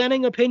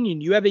dissenting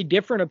opinion. You have a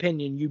different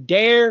opinion. You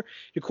dare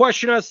to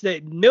question us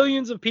that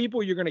millions of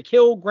people, you're going to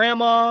kill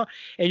grandma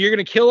and you're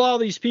going to kill all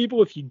these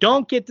people if you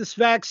don't get this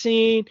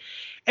vaccine.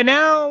 And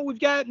now we've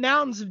got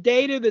mountains of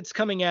data that's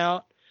coming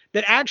out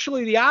that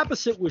actually the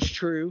opposite was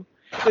true.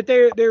 That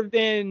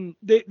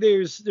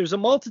there's a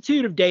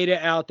multitude of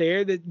data out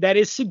there that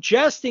is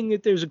suggesting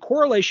that there's a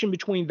correlation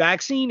between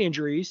vaccine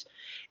injuries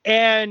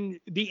and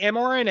the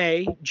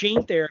mRNA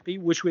gene therapy,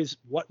 which was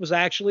what was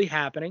actually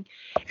happening.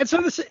 And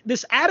so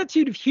this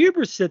attitude of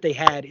hubris that they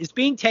had is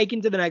being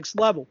taken to the next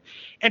level.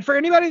 And for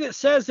anybody that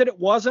says that it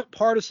wasn't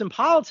partisan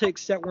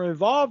politics that were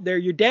involved there,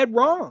 you're dead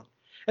wrong.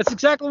 That's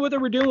exactly what they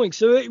were doing.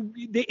 So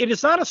it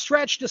is not a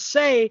stretch to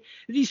say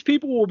that these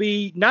people will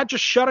be not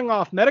just shutting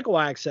off medical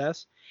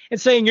access and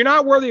saying you're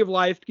not worthy of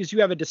life because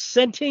you have a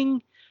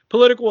dissenting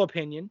political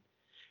opinion.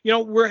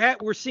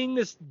 We're seeing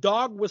this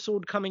dog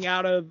whistled coming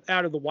out of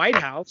the White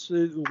House.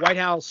 The White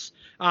House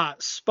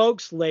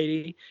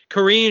spokeslady,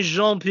 Karine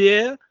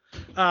Jean-Pierre,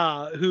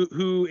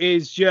 who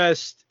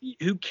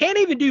can't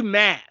even do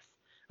math.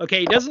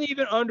 Okay, doesn't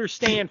even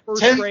understand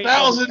first grade.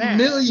 10,000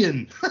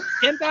 million.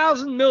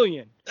 10,000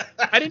 million.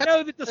 I didn't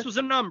know that this was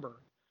a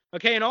number.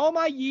 Okay, in all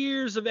my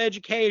years of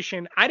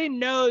education, I didn't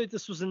know that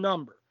this was a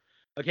number.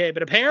 Okay,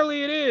 but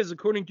apparently it is,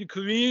 according to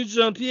Karine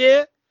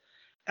Jean-Pierre.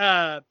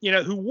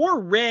 Who wore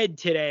red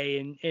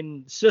today,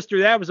 and sister,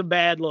 that was a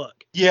bad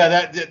look.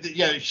 Yeah,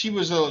 she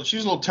was a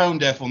little tone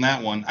deaf on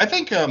that one. I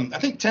think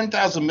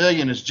 10,000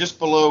 million is just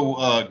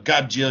below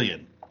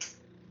Godzillion.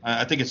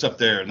 I think it's up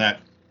there in that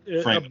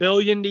frame. A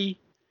billion D.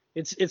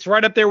 It's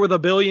right up there with a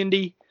billion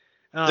D.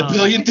 The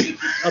billion D.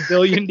 A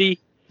billion D.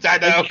 I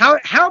know.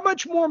 How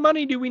much more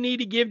money do we need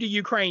to give to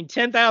Ukraine?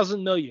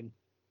 10,000 million.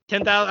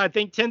 10,000. I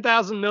think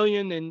 10,000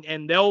 million,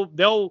 and they'll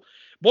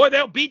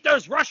beat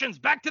those Russians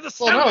back to the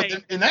Stone Age. No,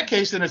 in that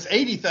case, then it's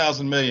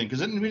 80,000 million, because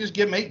didn't we just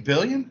give them 8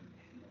 billion?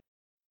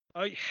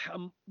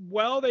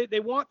 Well, they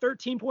want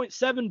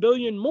 13.7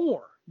 billion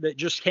more that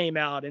just came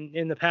out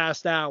in the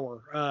past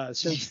hour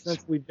since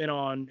we've been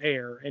on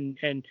air.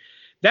 And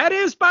that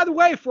is, by the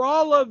way, for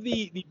all of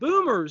the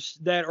boomers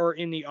that are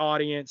in the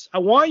audience, I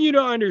want you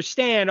to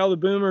understand, all the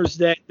boomers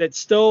that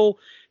still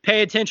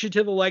pay attention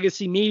to the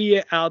legacy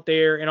media out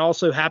there and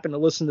also happen to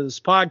listen to this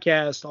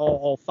podcast,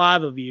 all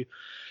 5 of you.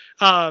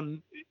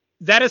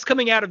 That is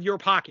coming out of your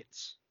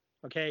pockets.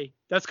 Okay.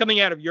 That's coming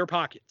out of your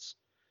pockets.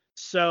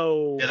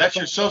 So Yeah, that's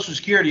your Social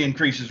Security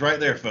increases right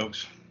there,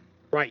 folks.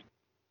 right.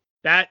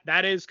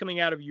 That is coming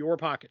out of your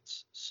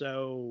pockets.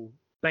 So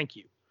thank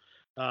you.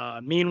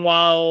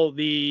 Meanwhile,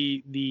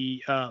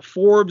 the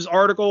Forbes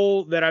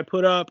article that I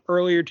put up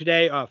earlier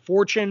today,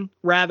 Fortune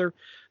rather,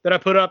 that I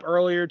put up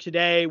earlier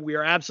today, we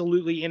are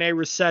absolutely in a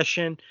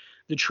recession.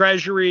 The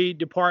Treasury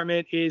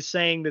Department is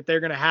saying that they're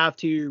going to have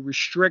to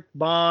restrict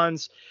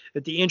bonds,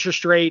 that the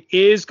interest rate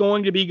is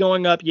going to be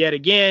going up yet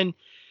again.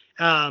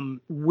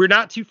 We're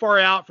not too far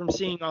out from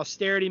seeing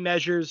austerity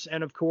measures.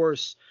 And of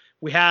course,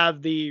 we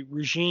have the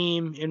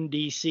regime in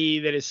D.C.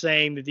 that is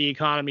saying that the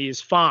economy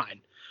is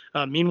fine.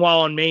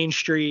 Meanwhile, on Main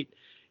Street,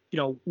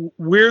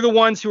 we're the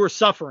ones who are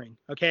suffering.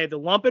 Okay. The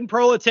lumpen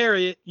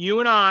proletariat, you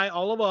and I,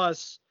 all of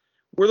us,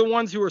 we're the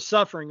ones who are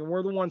suffering, and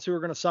we're the ones who are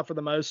going to suffer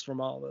the most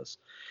from all this.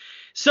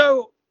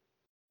 So,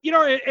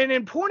 and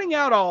in pointing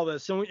out all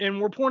this, and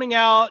we're pointing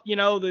out,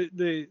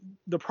 the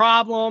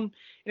problem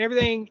and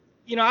everything,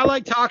 I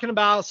like talking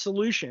about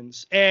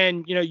solutions.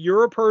 And,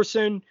 you're a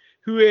person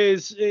who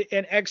is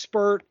an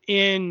expert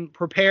in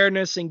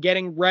preparedness and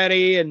getting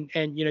ready, and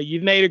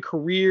you've made a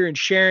career in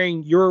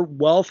sharing your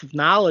wealth of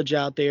knowledge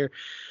out there.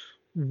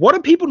 What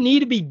do people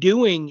need to be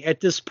doing at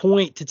this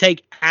point to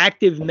take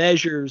active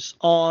measures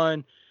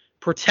on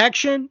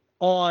protection,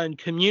 on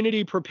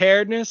community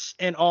preparedness,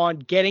 and on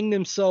getting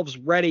themselves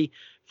ready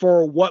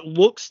for what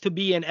looks to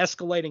be an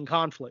escalating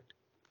conflict?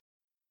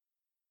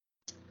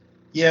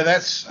 Yeah,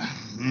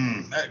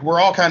 we're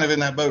all kind of in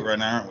that boat right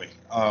now, aren't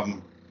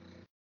we?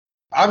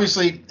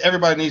 Obviously,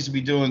 everybody needs to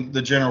be doing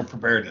the general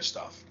preparedness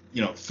stuff,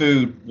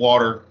 food,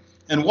 water.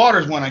 And water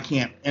is one I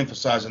can't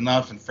emphasize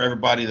enough. And for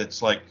everybody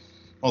that's like,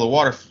 well, the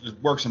water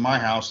works in my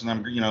house,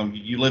 and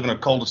you live in a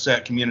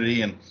cul-de-sac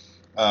community, and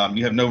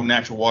you have no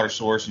natural water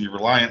source, and you're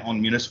reliant on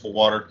municipal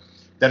water,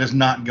 that is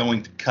not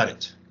going to cut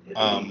it.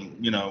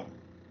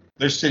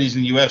 There's cities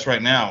in the U.S.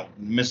 right now,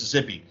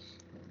 Mississippi,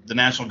 the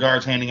National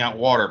Guard's handing out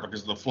water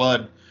because the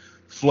flood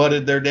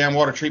flooded their damn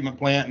water treatment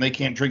plant, and they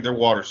can't drink their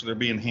water, so they're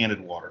being handed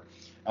water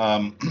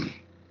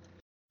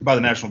by the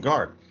National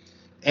Guard.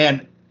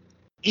 And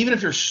even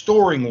if you're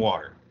storing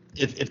water,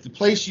 if the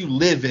place you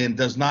live in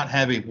does not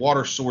have a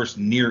water source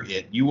near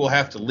it, you will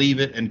have to leave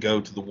it and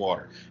go to the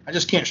water. I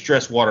just can't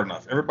stress water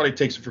enough. Everybody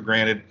takes it for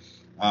granted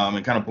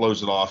and kind of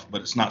blows it off, but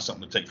it's not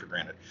something to take for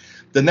granted.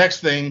 The next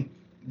thing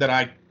that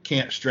I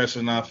can't stress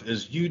enough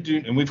is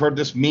and we've heard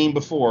this meme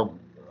before,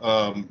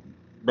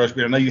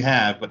 Brushbeard, I know you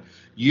have, but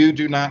you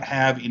do not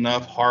have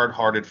enough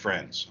hard-hearted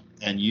friends,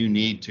 and you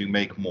need to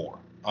make more.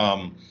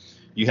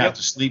 You have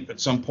to sleep at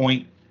some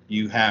point.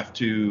 You have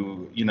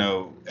to,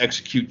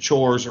 execute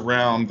chores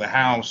around the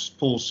house,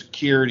 pull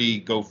security,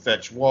 go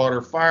fetch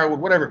water, firewood,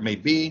 whatever it may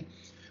be.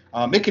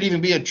 It could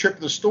even be a trip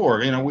to the store.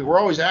 We're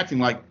always acting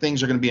like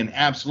things are going to be in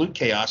absolute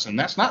chaos, and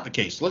that's not the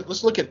case.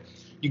 Let's look at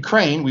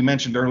Ukraine, we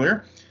mentioned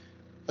earlier.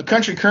 A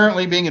country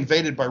currently being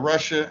invaded by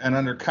Russia and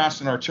under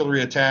constant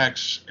artillery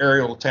attacks,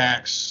 aerial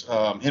attacks,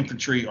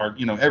 infantry, or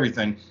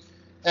everything.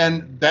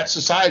 And that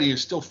society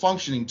is still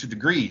functioning to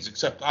degrees,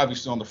 except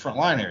obviously on the front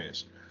line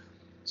areas.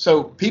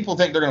 So people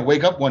think they're going to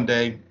wake up one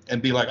day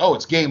and be like, oh,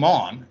 it's game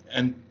on.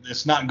 And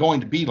it's not going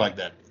to be like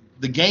that.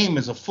 The game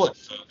is afoot,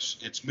 folks.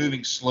 It's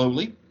moving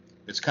slowly.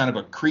 It's kind of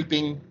a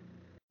creeping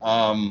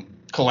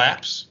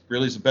collapse,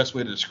 really is the best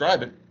way to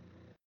describe it.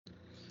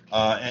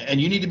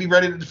 And you need to be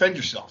ready to defend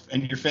yourself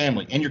and your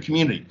family and your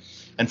community.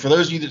 And for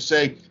those of you that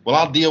say, well,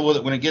 I'll deal with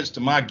it when it gets to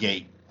my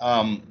gate,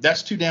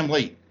 that's too damn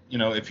late.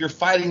 If you're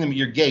fighting them at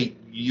your gate,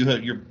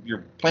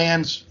 your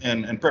plans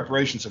and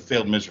preparations have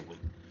failed miserably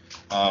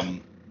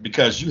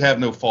because you have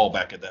no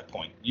fallback at that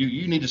point.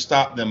 You need to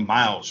stop them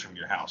miles from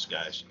your house,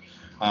 guys.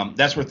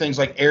 That's where things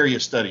like area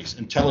studies,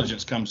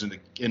 intelligence comes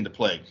into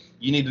play.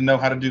 You need to know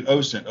how to do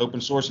OSINT,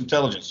 open source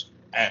intelligence.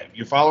 If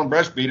you're following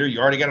Brushbeater, you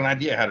already got an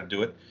idea how to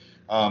do it.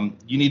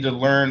 You need to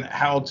learn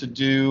how to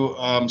do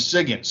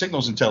SIGINT,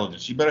 signals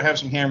intelligence. You better have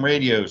some ham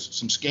radios,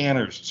 some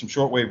scanners, some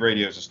shortwave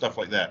radios, and stuff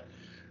like that.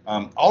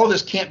 All of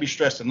this can't be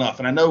stressed enough.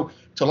 And I know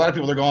to a lot of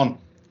people, they're going,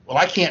 well,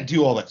 I can't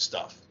do all that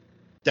stuff.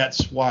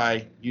 That's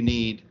why you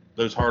need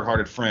those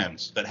hard-hearted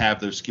friends that have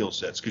those skill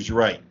sets. Because you're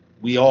right.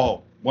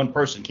 One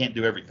person can't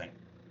do everything.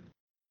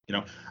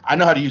 I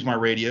know how to use my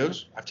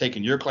radios. I've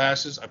taken your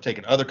classes. I've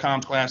taken other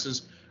comms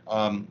classes.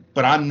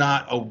 But I'm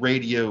not a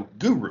radio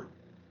guru.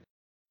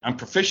 I'm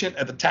proficient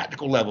at the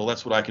tactical level.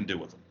 That's what I can do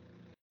with them.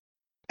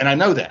 And I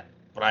know that.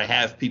 But I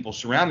have people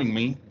surrounding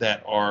me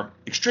that are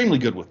extremely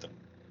good with them.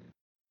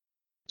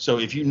 So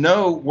if you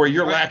know where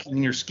you're lacking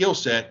in your skill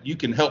set, you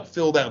can help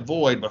fill that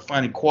void by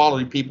finding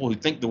quality people who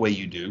think the way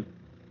you do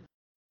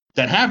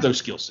that have those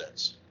skill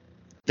sets.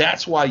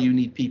 That's why you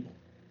need people.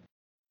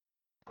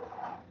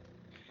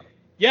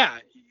 Yeah.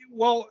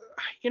 Well,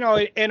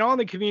 and on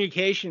the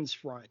communications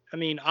front, I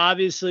mean,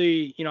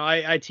 obviously,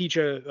 I teach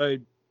a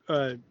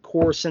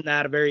course in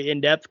that, a very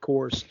in-depth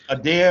course. A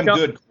damn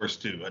good course,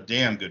 too. A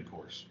damn good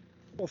course.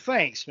 Well,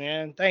 thanks,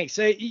 man. Thanks.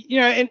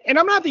 And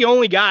I'm not the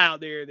only guy out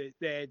there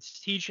that's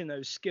teaching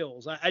those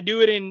skills. I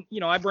do it in,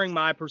 I bring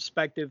my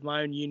perspective,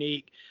 my own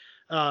unique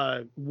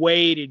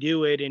way to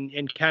do it,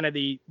 and kind of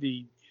the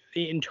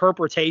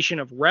interpretation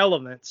of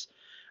relevance,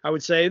 I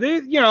would say.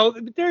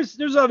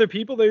 There's other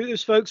people.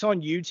 There's folks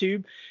on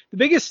YouTube. The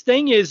biggest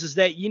thing is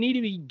that you need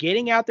to be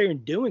getting out there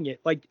and doing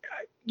it. Like,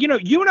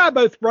 you and I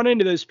both run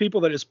into those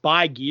people that just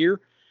buy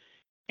gear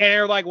and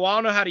they're like, well, I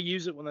don't know how to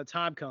use it when the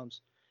time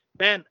comes.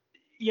 Man,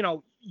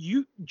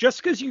 you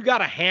just because you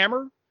got a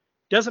hammer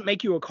doesn't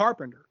make you a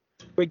carpenter.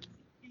 Like,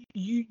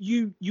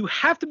 you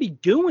have to be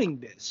doing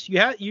this. You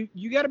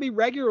got to be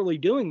regularly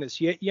doing this.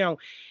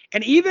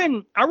 And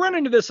even I run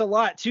into this a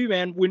lot too,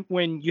 man.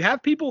 When you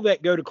have people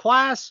that go to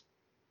class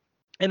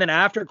and then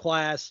after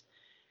class,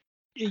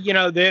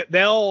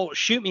 they'll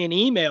shoot me an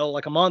email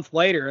like a month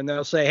later and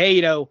they'll say,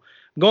 hey, I'm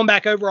going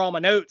back over all my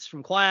notes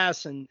from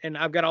class and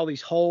I've got all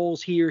these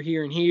holes here,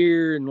 and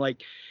here. And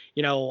like,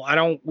 I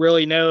don't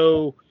really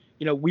know,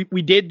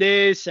 we did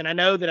this and I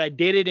know that I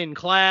did it in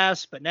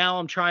class, but now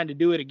I'm trying to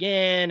do it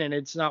again and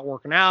it's not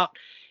working out.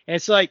 And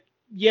it's like,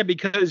 yeah,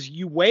 because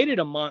you waited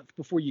a month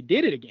before you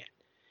did it again.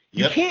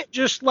 Yep. You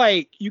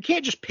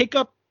can't just pick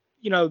up,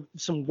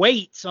 some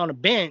weights on a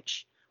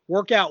bench,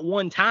 work out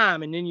one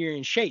time and then you're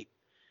in shape.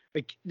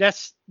 Like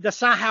that's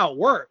not how it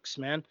works,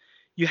 man.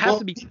 You have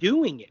to be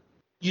doing it.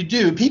 You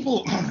do.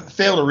 People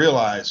fail to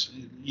realize,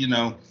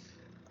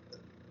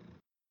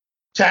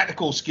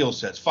 tactical skill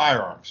sets,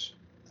 firearms.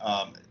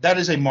 That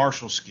is a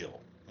martial skill.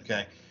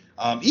 Okay.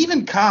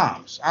 Even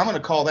comms, I'm going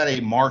to call that a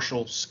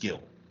martial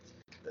skill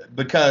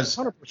because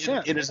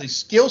it is a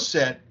skill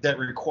set that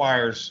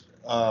requires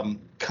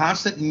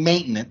constant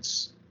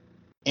maintenance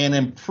and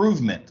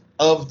improvement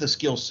of the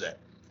skill set.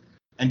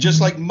 And just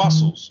like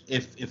muscles,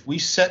 if we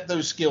set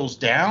those skills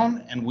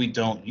down and we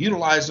don't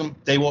utilize them,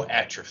 they will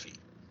atrophy.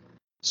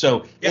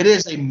 So it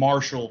is a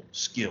martial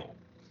skill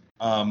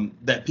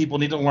that people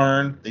need to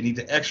learn. They need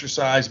to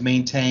exercise,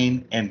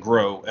 maintain, and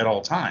grow at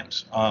all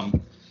times.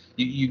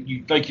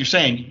 You like you're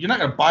saying, you're not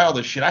going to buy all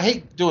this shit. I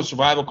hate doing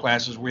survival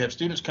classes where we have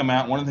students come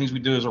out. And one of the things we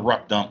do is a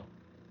ruck dump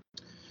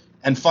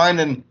and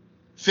finding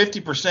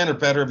 50% or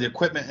better of the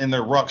equipment in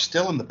their ruck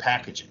still in the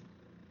packaging.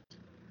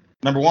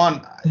 Number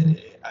one,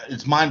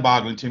 it's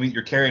mind-boggling to me that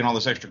you're carrying all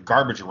this extra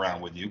garbage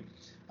around with you.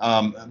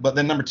 But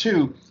then number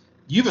two,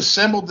 you've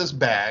assembled this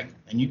bag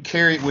and you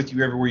carry it with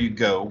you everywhere you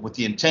go with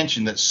the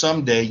intention that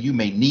someday you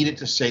may need it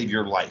to save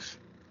your life.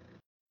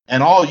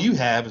 And all you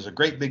have is a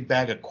great big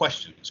bag of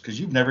questions because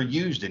you've never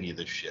used any of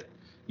this shit.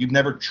 You've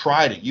never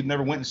tried it. You've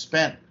never went and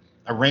spent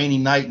a rainy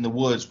night in the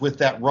woods with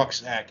that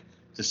rucksack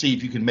to see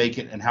if you can make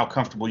it and how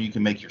comfortable you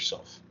can make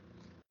yourself.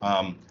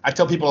 I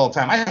tell people all the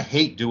time, I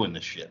hate doing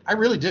this shit. I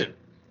really do.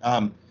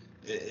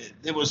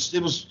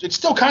 It's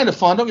still kind of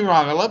fun. Don't get me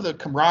wrong. I love the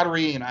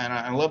camaraderie and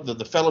I love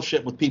the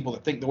fellowship with people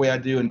that think the way I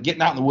do, and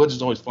getting out in the woods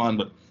is always fun,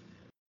 but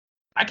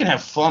I can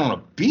have fun on a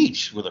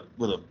beach with a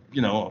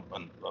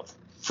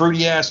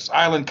fruity ass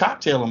island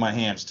cocktail in my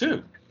hands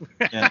too.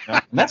 And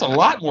that's a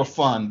lot more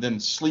fun than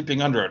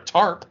sleeping under a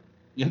tarp.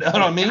 You know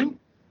what I mean?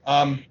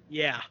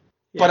 Yeah.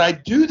 But I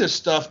do this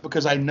stuff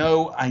because I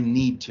know I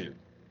need to.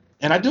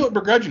 And I do it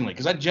begrudgingly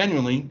because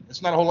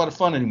it's not a whole lot of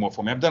fun anymore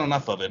for me. I've done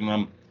enough of it.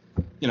 And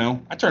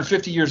I turned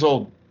 50 years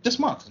old this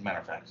month, as a matter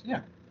of fact.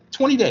 Yeah.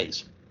 20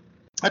 days.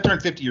 I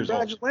turned 50 years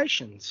old.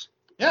 Congratulations.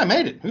 Yeah, I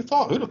made it. Who'd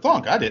have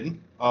thunk? I didn't.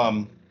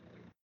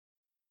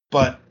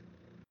 But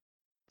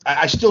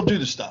I still do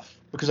the stuff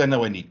because I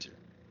know I need to.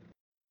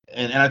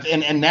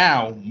 And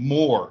now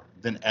more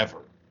than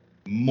ever,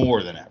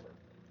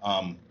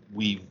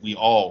 we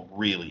all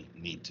really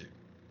need to.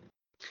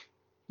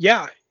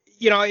 Yeah.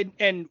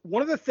 And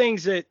one of the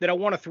things that I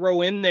want to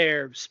throw in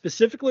there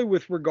specifically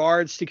with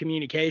regards to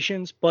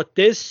communications, but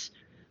this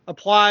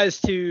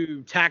applies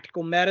to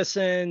tactical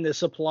medicine.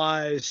 This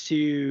applies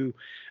to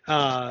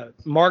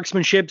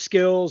marksmanship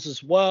skills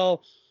as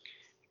well.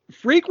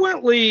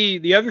 Frequently,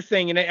 the other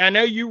thing, and I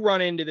know you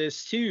run into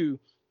this too,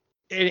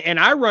 and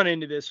I run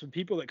into this with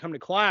people that come to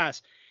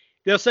class.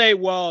 They'll say,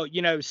 well,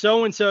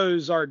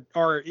 so-and-so's are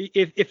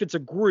if it's a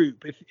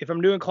group, if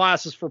I'm doing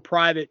classes for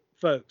private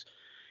folks,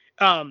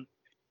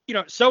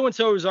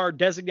 so-and-so is our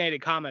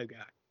designated commo guy,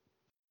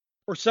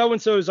 or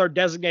so-and-so is our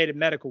designated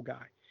medical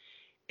guy.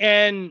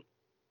 And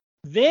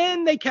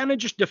then they kind of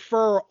just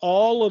defer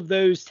all of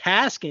those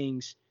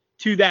taskings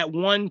to that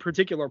one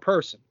particular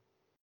person.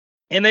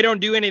 And they don't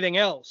do anything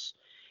else.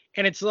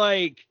 And it's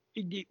like,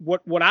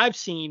 what I've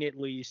seen at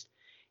least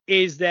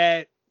is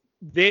that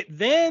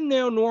then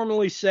they'll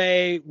normally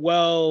say,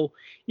 well,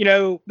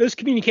 those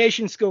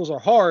communication skills are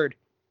hard.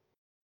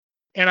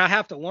 And I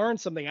have to learn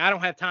something. I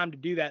don't have time to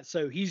do that.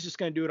 So he's just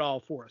going to do it all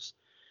for us.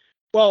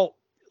 Well,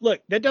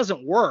 look, that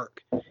doesn't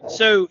work.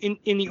 So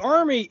in the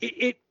Army,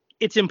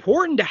 it's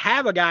important to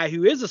have a guy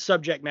who is a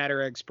subject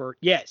matter expert.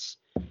 Yes.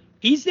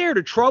 He's there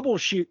to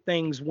troubleshoot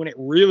things when it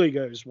really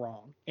goes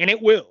wrong. And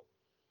it will.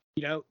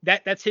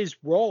 That's his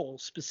role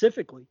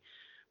specifically.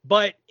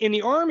 But in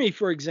the Army,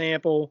 for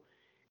example,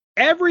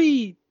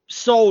 every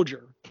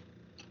soldier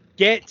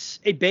gets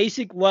a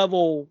basic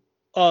level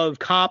of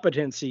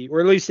competency,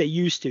 or at least they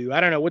used to. I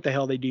don't know what the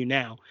hell they do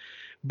now.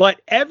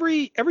 But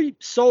every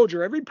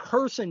soldier, every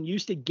person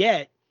used to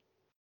get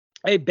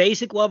a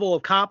basic level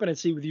of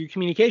competency with your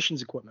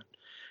communications equipment,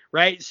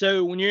 right?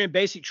 So when you're in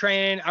basic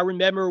training, I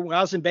remember when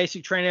I was in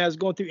basic training, I was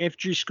going through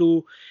infantry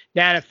school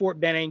down at Fort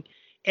Benning.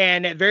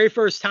 And that very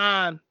first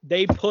time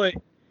they put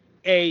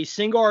a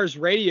Singars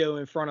radio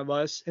in front of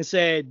us and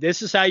said,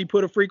 this is how you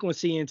put a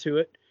frequency into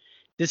it.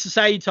 This is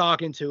how you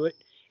talk into it.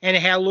 And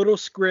it had a little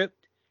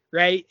script,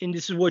 right? And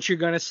this is what you're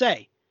going to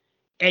say.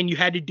 And you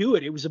had to do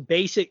it. It was a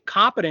basic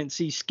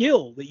competency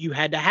skill that you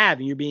had to have,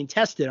 and you're being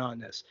tested on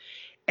this.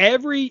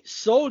 Every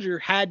soldier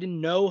had to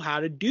know how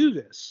to do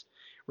this,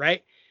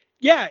 right?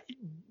 Yeah.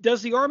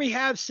 Does the Army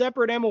have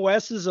separate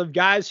MOSs of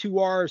guys who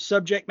are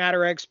subject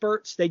matter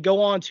experts? They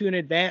go on to an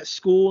advanced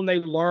school and they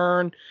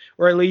learn,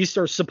 or at least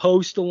are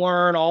supposed to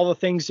learn all the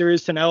things there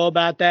is to know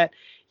about that.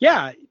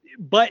 Yeah.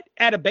 But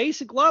at a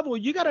basic level,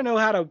 you got to know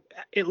how to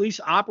at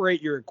least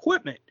operate your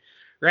equipment,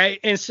 right?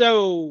 And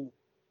so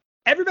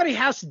everybody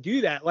has to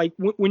do that. Like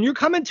when you're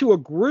coming to a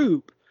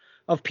group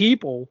of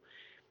people,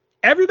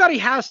 everybody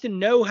has to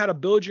know how to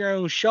build your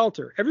own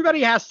shelter.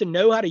 Everybody has to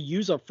know how to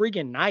use a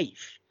freaking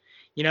knife.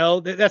 You know,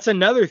 that's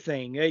another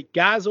thing. Like,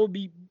 guys will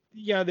be,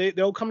 you know,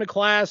 they'll come to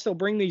class, they'll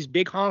bring these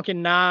big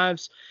honking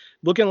knives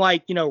looking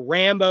like, you know,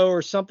 Rambo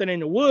or something in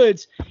the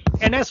woods.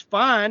 And that's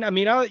fine. I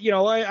mean,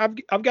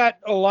 I've got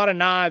a lot of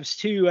knives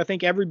too. I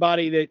think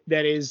everybody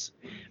that is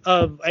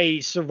of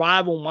a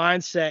survival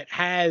mindset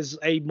has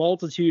a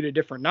multitude of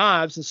different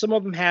knives, and some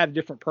of them have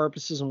different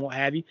purposes and what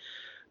have you.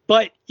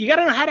 But you got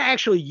to know how to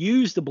actually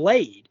use the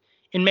blade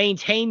and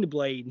maintain the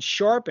blade and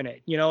sharpen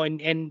it, you know,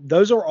 and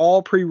those are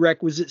all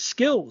prerequisite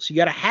skills. You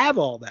got to have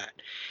all that.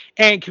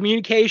 And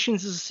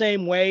communications is the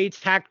same way.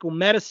 Tactical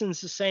medicine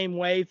is the same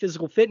way.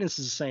 Physical fitness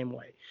is the same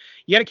way.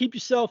 You got to keep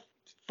yourself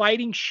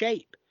fighting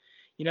shape,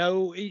 you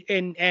know,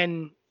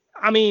 and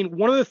I mean,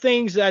 one of the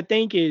things that I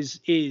think is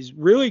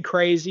really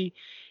crazy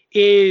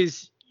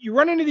is you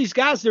run into these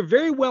guys. They're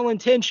very well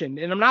intentioned,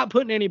 and I'm not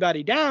putting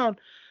anybody down,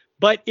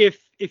 but if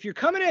you're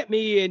coming at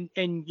me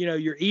and you know,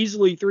 you're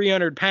easily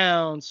 300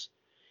 pounds,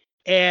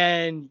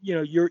 and you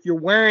know, you're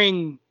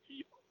wearing,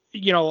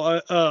 you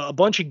know, a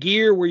bunch of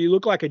gear where you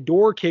look like a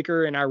door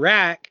kicker in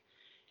Iraq,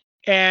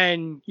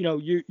 and you know,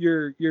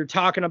 you're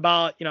talking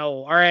about, you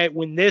know, all right,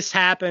 when this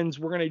happens,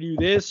 we're gonna do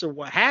this or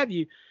what have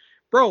you,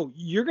 bro,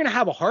 you're gonna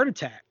have a heart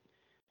attack,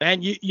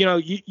 and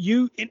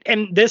you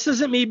and this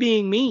isn't me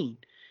being mean,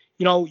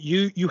 you know,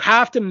 you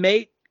have to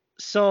make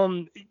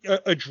some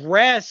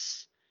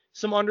address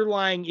some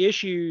underlying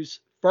issues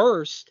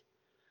first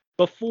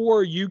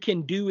before you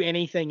can do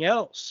anything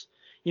else,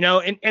 you know,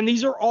 and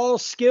these are all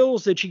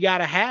skills that you got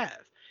to have.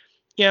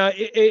 You know,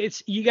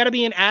 it's you got to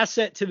be an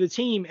asset to the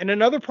team. And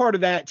another part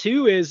of that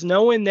too is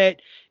knowing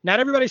that not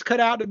everybody's cut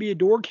out to be a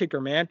door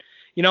kicker, man.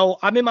 You know,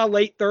 I'm in my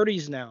late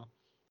 30s now.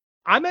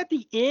 I'm at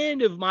the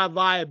end of my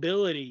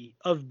viability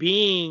of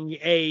being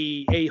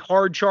a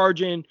hard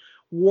charging,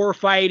 war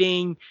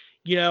fighting,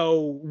 you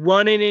know,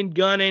 running and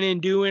gunning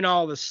and doing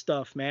all this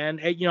stuff, man.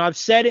 You know, I've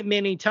said it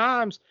many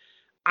times.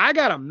 I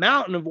got a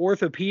mountain of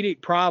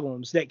orthopedic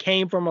problems that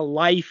came from a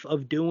life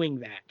of doing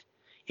that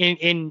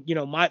in you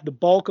know, the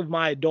bulk of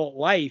my adult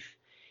life.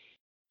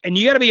 And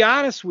you got to be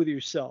honest with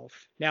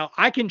yourself. Now,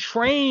 I can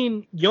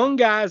train young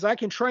guys, I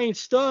can train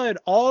stud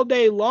all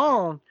day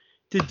long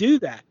to do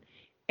that.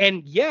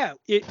 And yeah,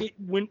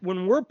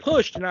 when we're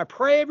pushed, and I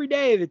pray every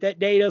day that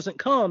day doesn't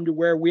come to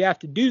where we have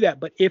to do that.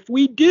 But if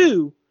we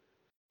do,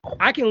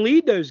 I can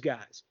lead those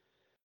guys.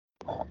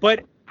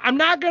 But I'm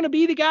not going to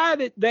be the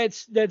guy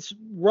that's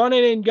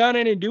running and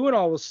gunning and doing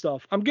all this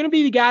stuff. I'm going to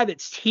be the guy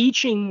that's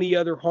teaching the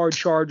other hard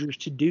chargers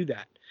to do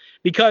that,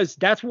 because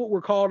that's what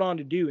we're called on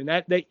to do. And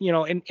that you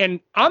know, and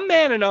I'm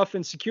man enough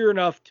and secure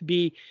enough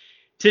to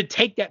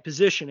take that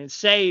position and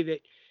say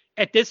that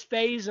at this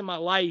phase in my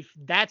life,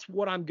 that's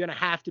what I'm going to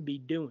have to be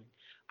doing.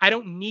 I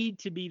don't need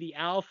to be the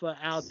alpha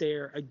out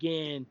there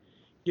again,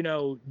 you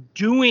know,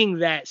 doing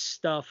that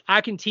stuff.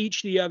 I can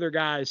teach the other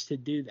guys to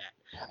do that.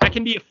 I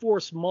can be a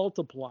force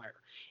multiplier.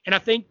 And I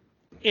think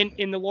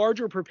in the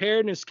larger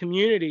preparedness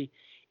community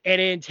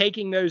and in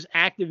taking those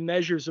active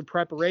measures of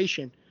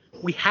preparation,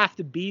 we have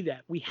to be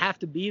that. We have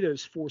to be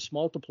those force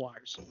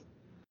multipliers.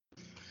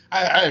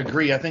 I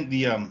agree. I think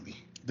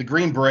the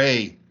Green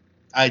Beret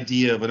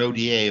idea of an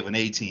ODA, of an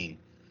A team,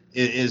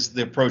 is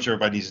the approach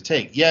everybody needs to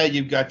take. Yeah,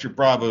 you've got your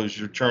Bravos,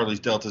 your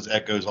Charlies, Deltas,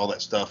 Echoes, all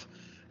that stuff.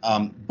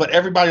 But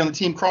everybody on the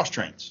team cross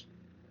trains,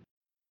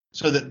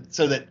 so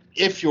that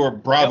if your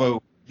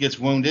Bravo gets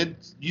wounded,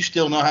 you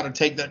still know how to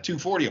take that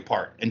 240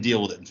 apart and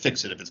deal with it and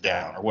fix it if it's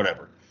down or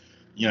whatever,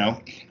 you know.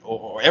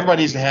 Or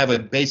everybody needs to have a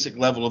basic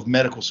level of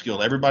medical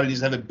skill. Everybody needs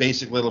to have a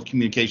basic level of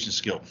communication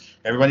skill.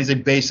 Everybody needs a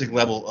basic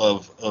level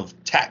of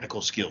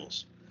tactical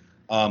skills.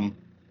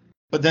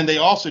 But then they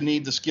also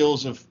need the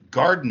skills of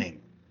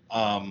gardening,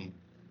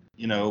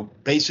 you know,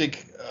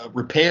 basic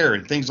repair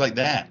and things like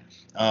that,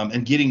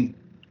 and getting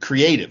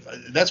creative.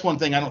 That's one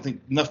thing I don't think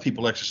enough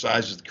people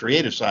exercise, is the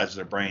creative sides of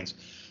their brains,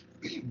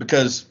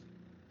 because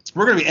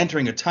we're going to be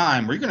entering a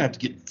time where you're going to have to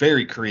get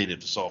very creative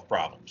to solve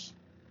problems,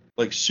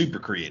 like super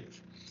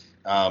creative.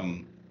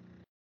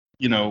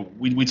 You know,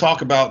 we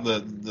talk about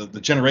the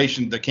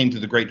generation that came through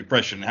the Great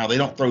Depression and how they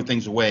don't throw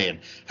things away and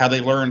how they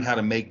learn how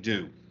to make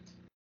do.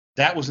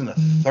 That was in the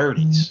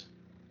 30s.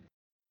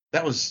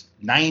 That was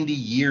 90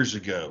 years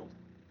ago,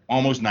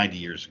 almost 90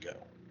 years ago.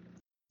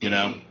 You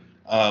know,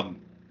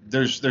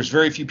 there's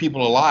very few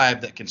people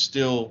alive that can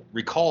still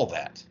recall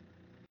that.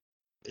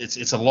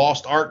 It's a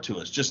lost art to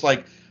us, just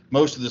like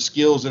most of the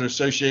skills that are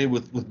associated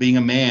with being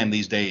a man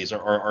these days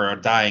are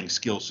a dying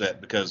skill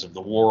set because of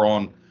the war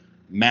on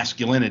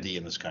masculinity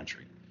in this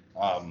country.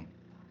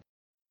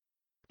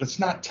 It's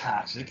not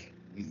toxic,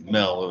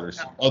 Mel.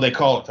 They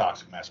call it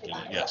toxic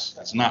masculinity. Yes,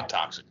 it's not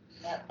toxic.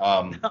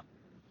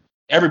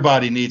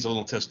 Everybody needs a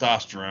little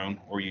testosterone,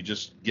 or you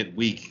just get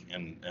weak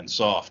and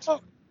soft.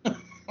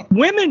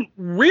 Women,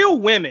 real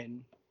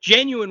women,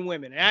 genuine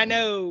women. And I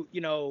know,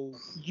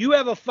 you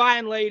have a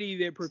fine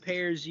lady that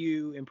prepares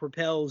you and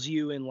propels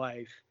you in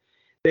life,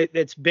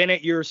 that's been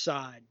at your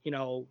side.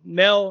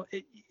 Mel,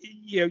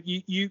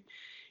 you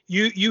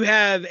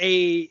have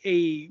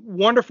a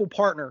wonderful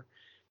partner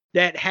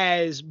that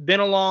has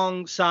been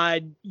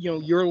alongside,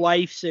 your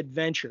life's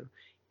adventure,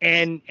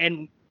 and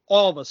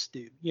all of us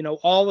do,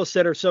 all of us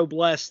that are so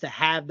blessed to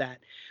have that.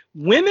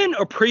 Women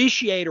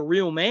appreciate a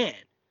real man.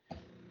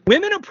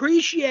 Women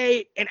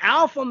appreciate an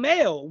alpha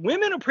male.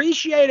 Women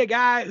appreciate a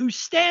guy who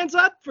stands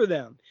up for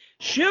them.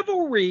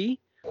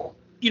 Chivalry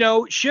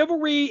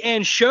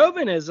and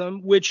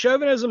chauvinism, which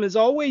chauvinism is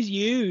always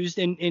used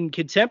in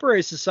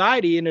contemporary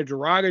society in a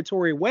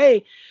derogatory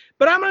way.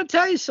 But I'm going to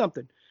tell you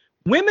something.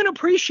 Women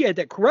appreciate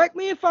that. Correct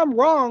me if I'm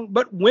wrong,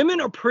 but women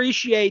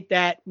appreciate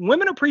that.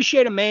 Women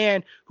appreciate a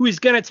man who is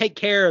going to take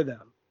care of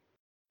them.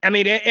 I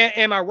mean,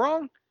 am I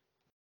wrong?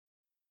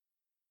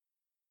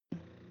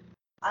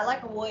 I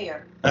like a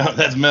warrior.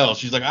 That's Mel.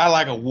 She's like, I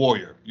like a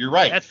warrior. You're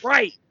right. That's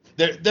right.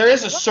 There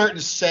is a certain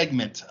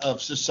segment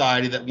of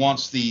society that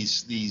wants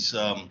these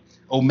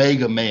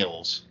omega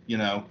males,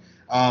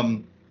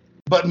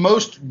 but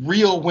most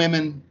real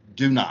women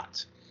do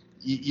not.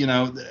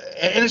 And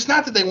it's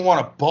not that they want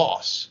a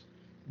boss.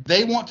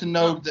 They want to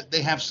know that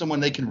they have someone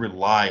they can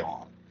rely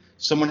on,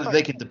 someone that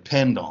they can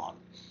depend on,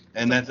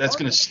 and that's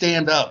going to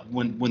stand up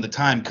when the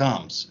time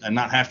comes and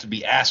not have to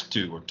be asked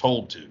to or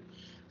told to.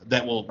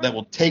 That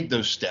will take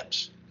those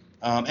steps.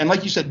 And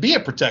like you said, be a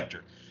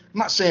protector. I'm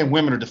not saying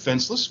women are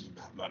defenseless.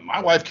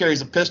 My wife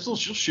carries a pistol.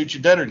 She'll shoot you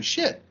deader than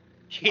shit.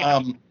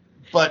 Yeah.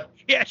 But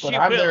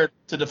I'm there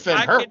to defend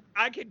her.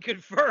 I can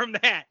confirm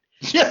that.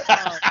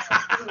 Yeah.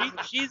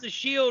 She's a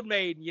shield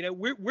maiden.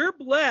 We're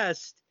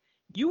blessed.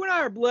 You and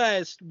I are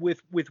blessed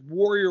with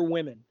warrior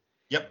women.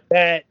 Yep.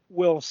 That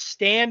will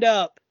stand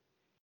up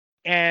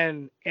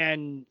and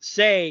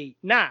say,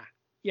 nah,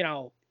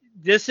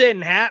 this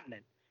isn't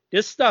happening.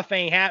 This stuff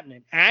ain't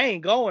happening. I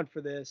ain't going for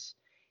this.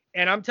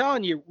 And I'm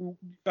telling you,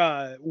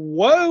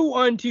 woe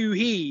unto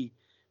he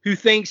who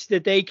thinks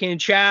that they can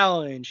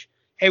challenge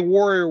a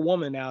warrior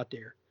woman out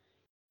there.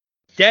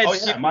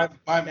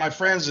 My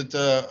friends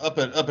up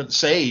at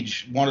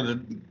Sage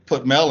wanted to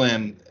put Mel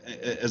in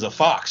as a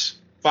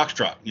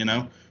foxtrot.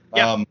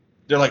 Yeah.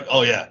 They're like,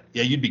 oh yeah,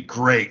 you'd be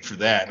great for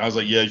that. And I was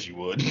like, yes, you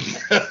would.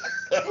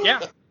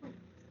 Yeah.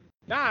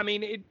 No, I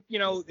mean,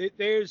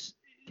 there's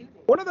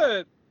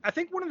I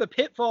think one of the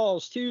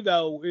pitfalls too,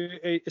 though,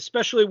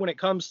 especially when it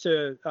comes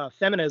to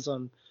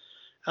feminism,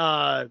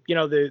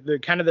 the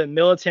kind of the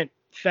militant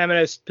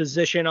feminist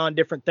position on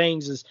different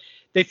things, is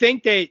they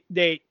think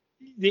that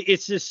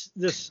it's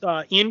this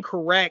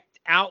incorrect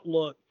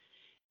outlook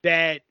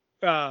that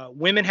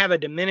women have a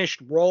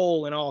diminished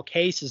role in all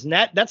cases, and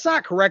that's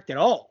not correct at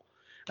all.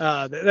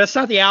 That's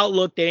not the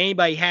outlook that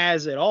anybody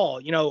has at all.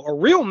 A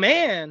real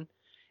man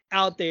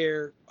out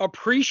there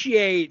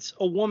appreciates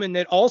a woman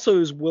that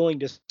also is willing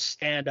to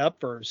stand up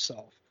for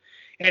herself,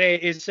 and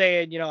is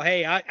saying,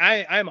 hey,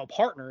 I'm a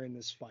partner in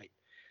this fight.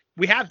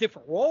 We have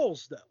different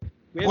roles, though.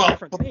 We have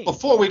different things.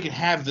 Before we can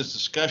have this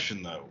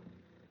discussion, though,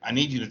 I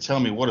need you to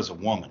tell me, what is a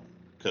woman?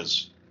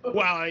 Because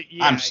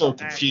I'm so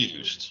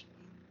confused.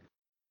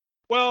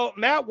 Well,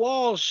 Matt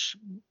Walsh,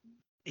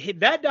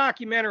 that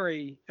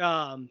documentary,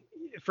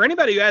 for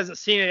anybody who hasn't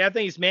seen it, I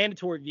think it's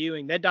mandatory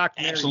viewing. That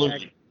documentary.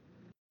 Absolutely.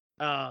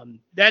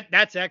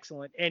 That's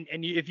excellent. And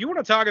if you want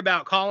to talk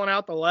about calling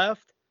out the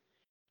left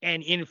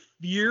and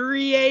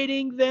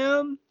infuriating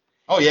them,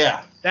 oh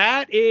yeah,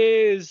 that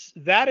is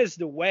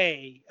the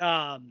way.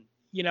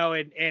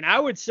 And I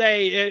would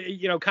say,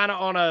 kind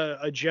of on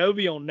a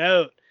jovial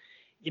note,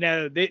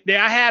 I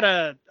had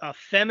a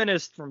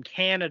feminist from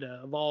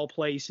Canada, of all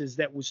places,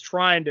 that was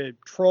trying to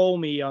troll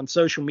me on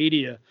social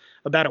media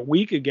about a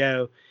week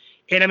ago.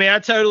 And I mean, I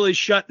totally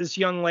shut this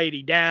young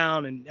lady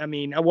down. And I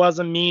mean, I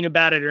wasn't mean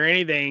about it or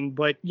anything,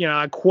 but,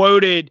 I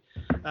quoted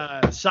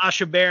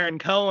Sacha Baron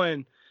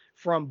Cohen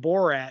from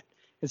Borat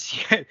and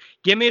said,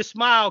 "Give me a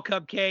smile,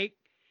 cupcake,"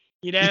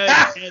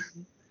 and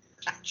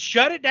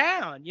shut it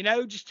down,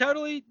 just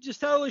totally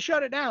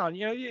shut it down.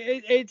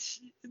 This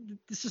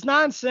is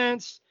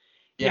nonsense.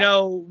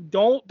 Yeah.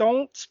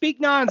 Don't speak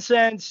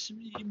nonsense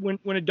when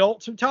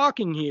adults are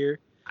talking here.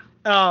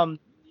 And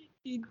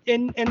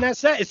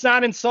that's that. It's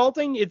not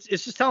insulting. It's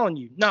just telling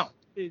you, no,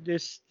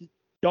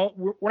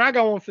 we're not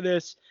going for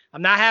this.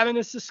 I'm not having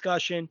this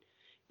discussion,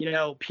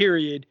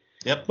 period.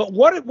 Yep. But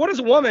what is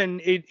a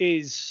woman? It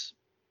is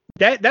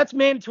that's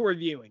mandatory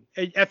viewing.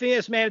 I think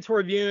that's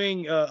mandatory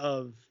viewing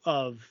of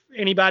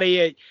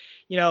anybody.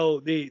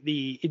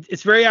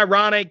 It's very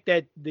ironic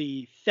that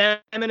the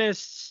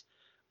feminists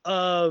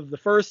of the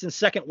first and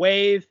second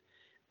wave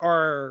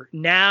are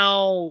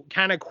now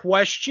kind of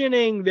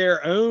questioning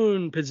their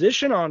own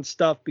position on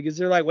stuff, because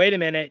they're like, wait a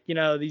minute,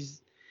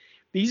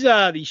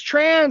 these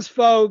trans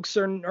folks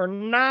are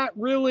not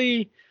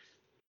really.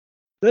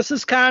 This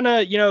is kind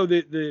of,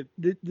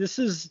 this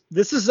is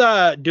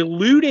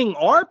diluting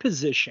our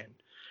position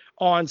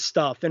on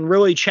stuff and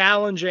really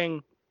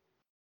challenging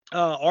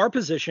our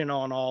position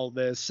on all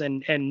this,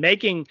 and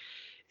making,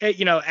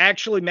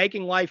 actually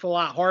making life a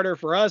lot harder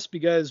for us,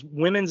 because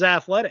women's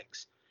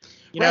athletics,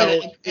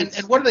 and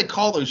what do they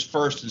call those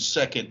first and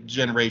second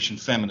generation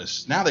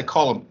feminists? Now they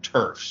call them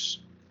TERFs.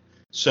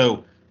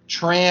 So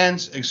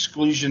trans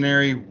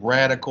exclusionary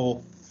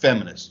radical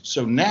feminists.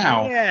 So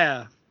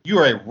now you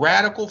are a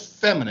radical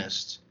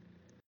feminist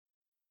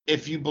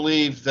if you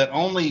believe that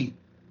only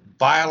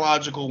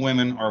biological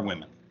women are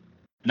women.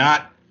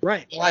 Not,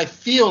 right. Well, I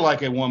feel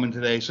like a woman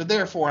today, so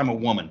therefore I'm a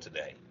woman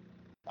today.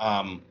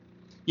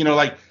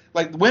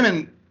 Like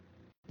women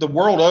the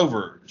world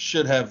over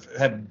should have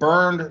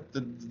burned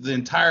the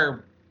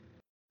entire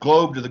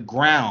globe to the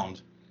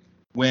ground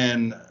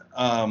when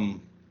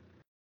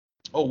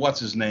what's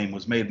his name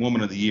was made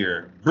Woman of the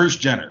Year? Bruce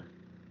Jenner.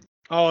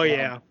 Oh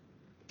yeah.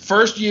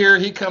 First year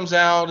he comes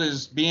out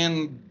as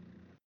being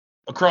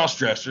a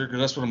cross-dresser, because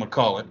that's what I'm gonna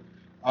call it.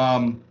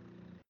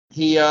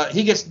 He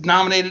gets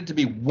nominated to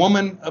be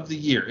Woman of the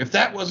Year. If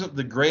that wasn't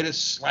the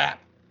greatest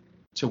slap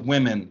to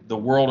women the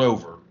world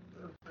over,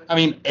 I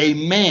mean, a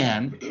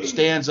man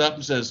stands up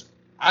and says,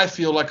 "I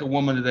feel like a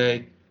woman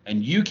today,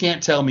 and you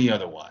can't tell me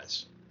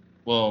otherwise."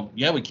 Well,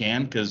 yeah, we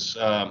can, because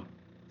I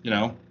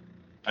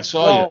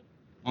saw you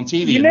on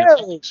TV.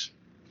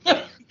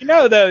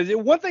 Though,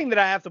 one thing that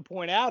I have to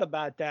point out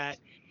about that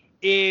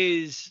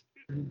is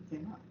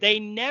they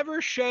never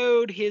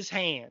showed his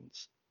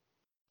hands,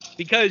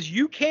 because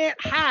you can't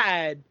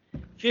hide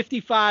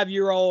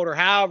 55-year-old or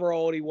however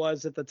old he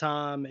was at the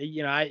time.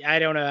 I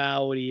don't know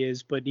how old he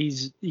is, but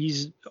he's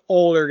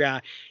older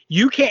guy.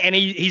 You can't, and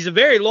he's a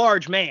very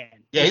large man.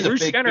 Yeah, he's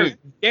Bruce a big Jenner, dude.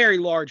 Very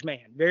large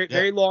man,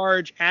 very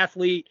large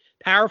athlete,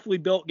 powerfully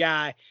built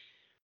guy.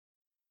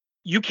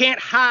 You can't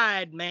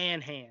hide man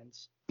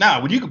hands.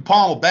 Now, when you can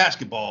palm a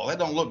basketball, that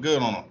don't look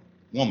good on a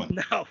woman.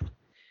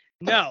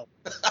 No,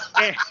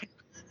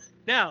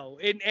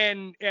 it.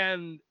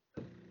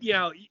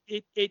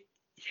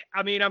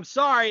 I mean, I'm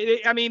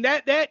sorry. I mean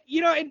that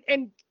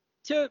and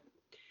to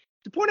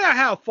point out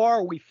how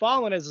far we've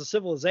fallen as a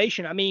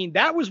civilization. I mean,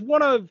 that was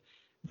one of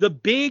the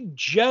big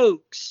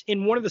jokes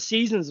in one of the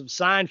seasons of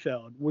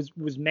Seinfeld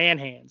was man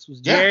hands.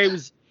 Jerry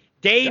was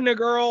dating a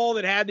girl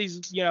that had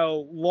these,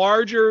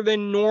 larger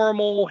than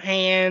normal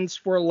hands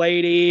for a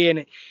lady.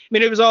 And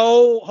it was a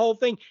whole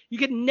thing. You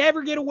could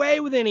never get away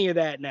with any of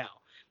that now.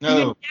 No.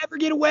 You could never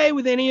get away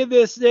with any of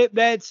this.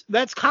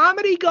 That's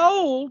comedy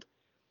gold.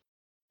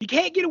 You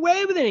can't get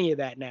away with any of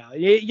that now.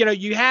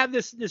 You have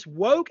this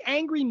woke,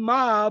 angry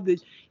mob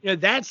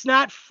that, that's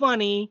not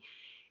funny.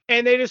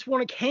 And they just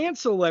want to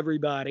cancel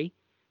everybody.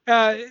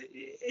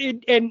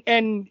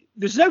 And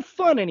there's no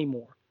fun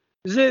anymore.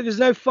 There's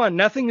no fun.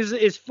 Nothing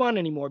is fun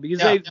anymore, because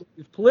they've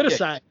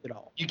politicized it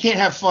all. You can't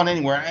have fun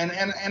anywhere.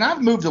 And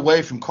I've moved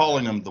away from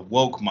calling them the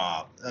woke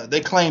mob. They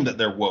claim that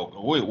they're woke.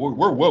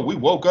 We're woke. We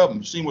woke up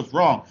and seen what's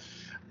wrong.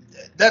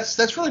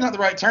 That's really not the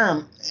right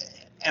term.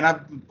 And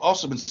I've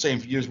also been saying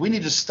for years, we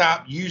need to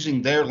stop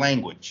using their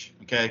language.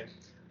 Okay,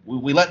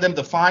 we let them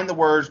define the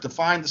words,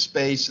 define the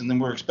space, and then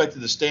we're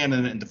expected to stand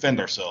in it and defend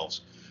ourselves.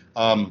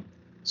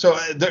 So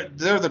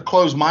they're the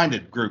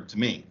closed-minded group to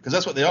me, because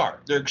that's what they are.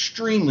 They're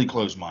extremely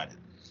closed-minded.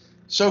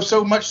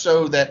 So much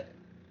so that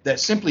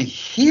simply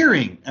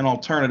hearing an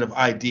alternative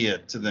idea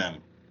to them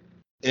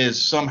is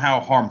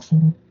somehow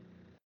harmful.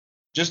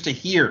 Just to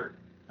hear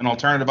an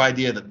alternative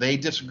idea that they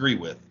disagree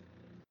with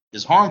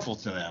is harmful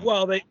to them.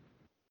 Well, they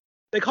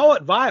call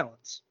it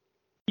violence.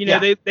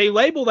 They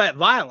label that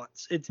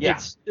violence.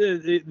 It's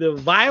the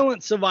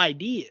violence of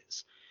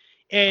ideas.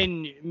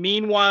 And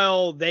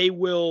meanwhile, they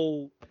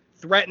will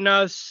threaten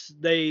us.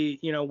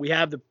 We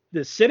have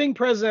the sitting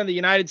president of the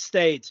United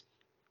States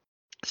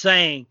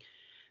saying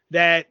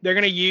that they're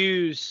going to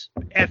use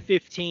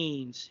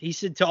F-15s. He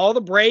said to all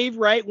the brave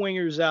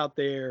right-wingers out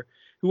there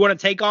who want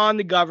to take on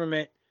the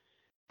government,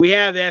 we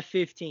have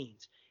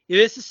F-15s.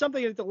 This is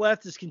something that the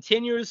left has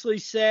continuously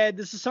said.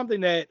 This is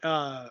something that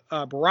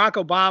Barack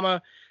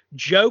Obama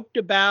joked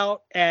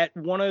about at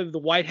one of the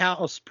White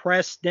House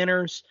press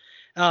dinners.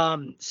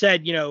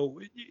 Said,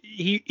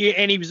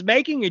 he was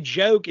making a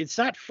joke. It's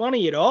not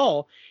funny at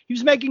all. He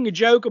was making a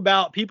joke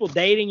about people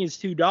dating his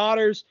two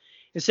daughters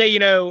and say,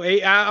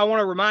 I want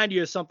to remind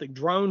you of something,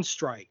 drone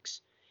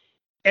strikes.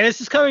 And this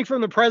is coming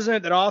from the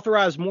president that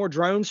authorized more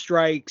drone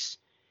strikes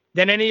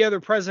than any other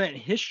president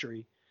in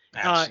history,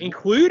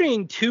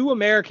 including 2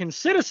 American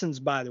citizens,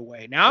 by the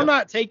way. Now, I'm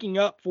not taking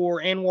up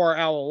for Anwar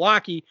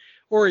al-Awlaki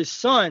or his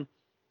son,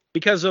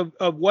 because of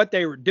what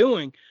they were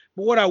doing.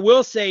 But what I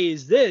will say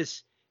is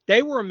this: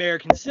 they were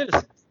American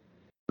citizens.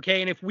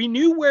 Okay, and if we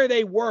knew where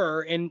they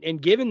were,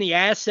 and given the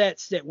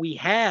assets that we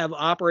have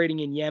operating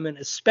in Yemen,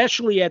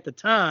 especially at the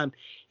time,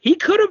 he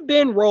could have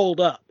been rolled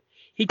up.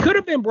 He could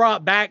have been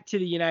brought back to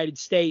the United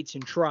States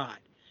and tried.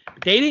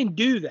 But they didn't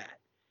do that.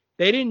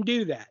 They didn't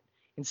do that.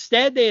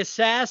 Instead, they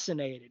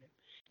assassinated him.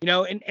 You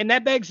know, and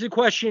that begs the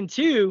question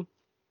too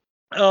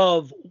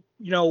of,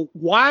 you know,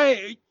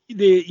 why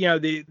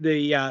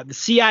the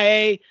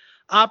CIA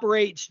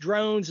operates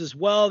drones as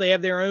well. They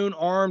have their own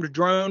armed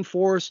drone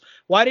force.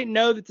 Well, I didn't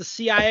know that the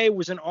CIA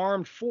was an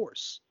armed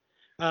force.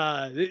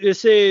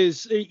 This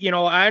is, you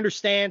know, I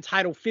understand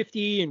Title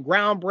 50 and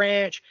Ground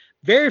Branch,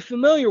 very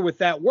familiar with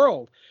that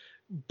world,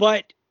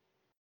 but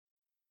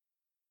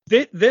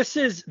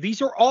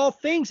these are all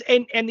things.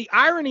 And the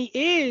irony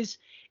is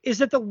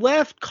that the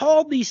left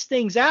called these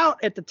things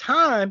out at the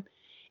time,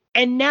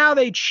 and now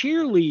they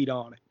cheerlead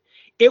on it.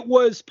 It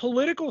was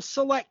political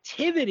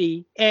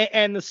selectivity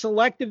and the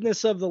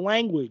selectiveness of the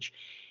language.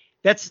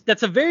 That's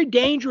a very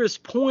dangerous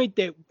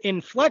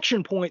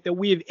inflection point that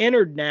we have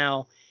entered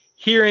now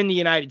here in the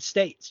United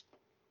States.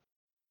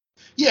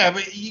 Yeah,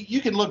 but you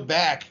can look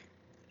back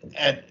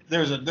at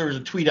there was a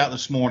tweet out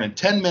this morning,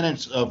 10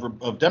 minutes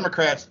of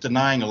Democrats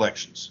denying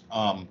elections.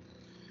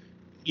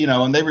 You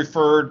know, and they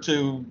referred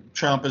to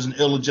Trump as an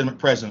illegitimate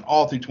president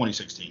all through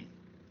 2016.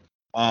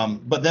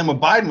 But then when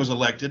Biden was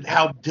elected,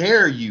 how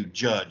dare you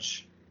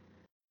judge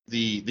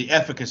the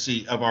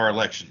efficacy of our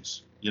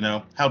elections? You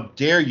know, how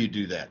dare you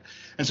do that?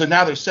 And so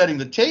now they're setting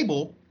the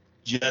table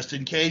just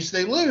in case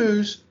they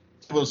lose.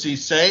 We'll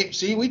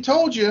see, we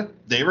told you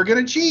they were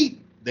going to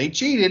cheat. They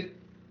cheated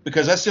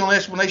because that's the only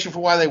explanation for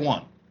why they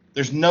won.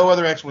 There's no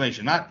other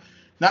explanation. Not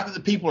that the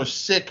people are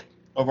sick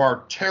of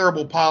our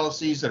terrible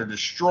policies that are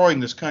destroying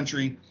this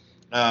country.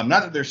 Not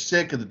that they're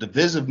sick of the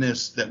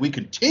divisiveness that we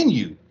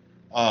continue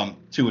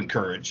to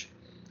encourage.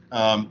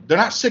 They're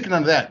not sick of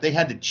none of that. They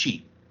had to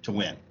cheat to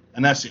win.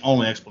 And that's the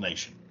only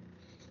explanation.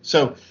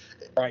 So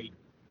right,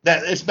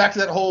 that it's back to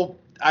that whole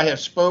 "I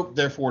have spoke,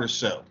 therefore to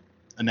sow"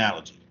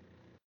 analogy.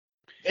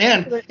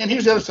 And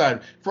here's the other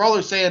side. For all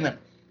those saying that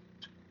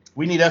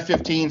we need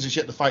F-15s and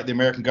shit to fight the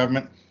American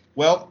government,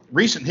 well,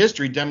 recent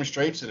history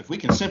demonstrates that if we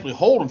can simply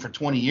hold them for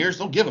 20 years,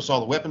 they'll give us all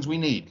the weapons we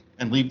need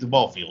and leave the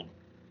ball field.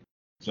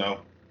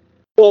 So,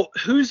 well,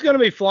 who's going to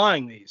be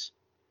flying these,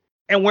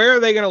 and where are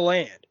they going to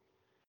land?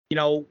 You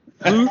know,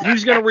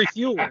 who's going to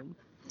refuel them?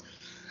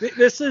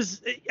 This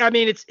is, I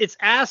mean, it's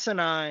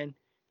asinine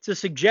to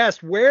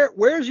suggest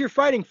where's your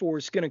fighting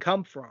force going to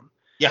come from?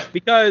 Yeah.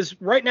 Because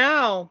right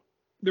now,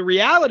 the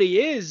reality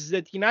is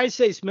that the United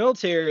States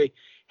military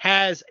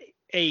has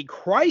a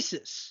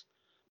crisis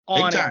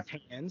on its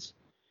hands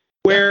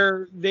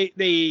where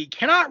they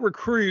cannot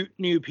recruit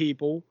new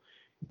people.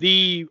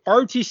 The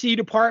ROTC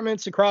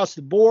departments across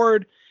the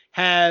board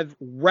have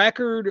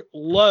record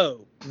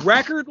low.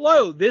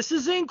 This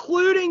is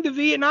including the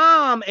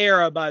Vietnam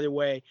era, by the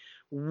way.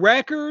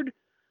 Record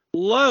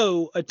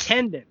low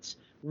attendance,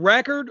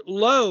 record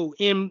low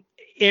in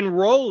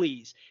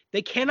enrollees.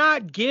 They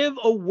cannot give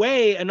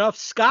away enough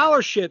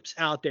scholarships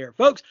out there.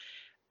 Folks,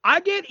 I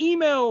get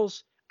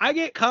emails, I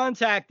get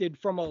contacted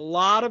from a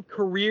lot of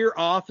career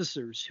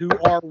officers who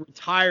are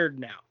retired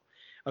now.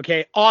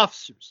 Okay,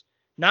 officers,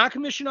 not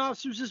commissioned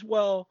officers as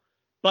well,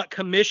 but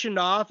commissioned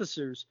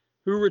officers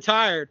who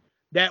retired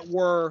that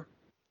were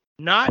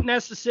not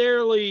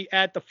necessarily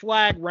at the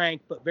flag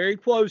rank, but very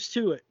close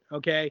to it.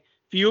 Okay,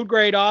 field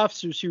grade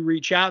officers who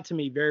reach out to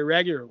me very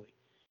regularly.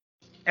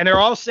 And they're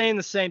all saying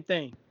the same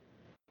thing.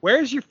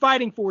 Where's your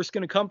fighting force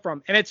going to come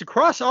from? And it's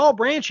across all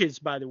branches,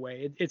 by the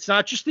way. It's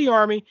not just the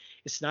Army.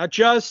 It's not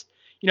just,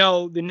 you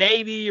know, the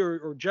Navy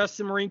or just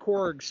the Marine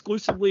Corps or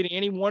exclusively to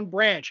any one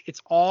branch.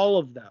 It's all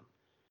of them.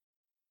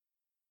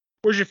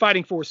 Where's your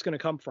fighting force going to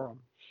come from?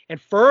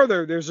 And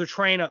further, there's a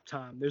train-up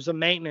time. There's a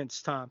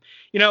maintenance time.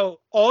 You know,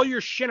 all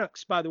your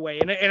Chinooks, by the way,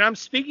 and I'm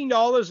speaking to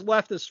all those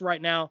leftists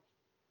right now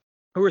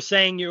who are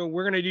saying, you know,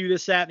 we're going to do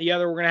this, that, and the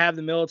other. We're going to have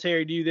the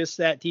military do this,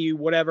 that to you,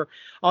 whatever.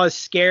 All this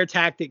scare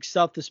tactic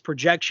stuff, this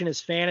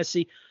projectionist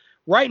fantasy.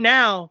 Right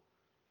now,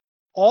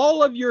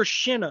 all of your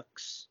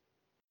Chinooks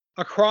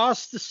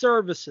across the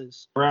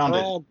services are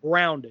all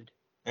grounded.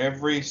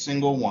 Every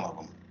single one of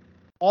them.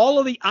 All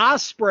of the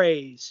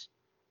Ospreys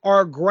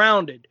are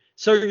grounded.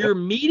 So your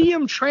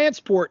medium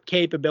transport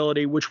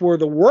capability, which were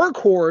the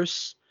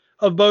workhorse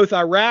of both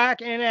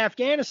Iraq and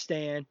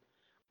Afghanistan,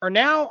 are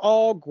now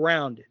all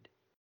grounded.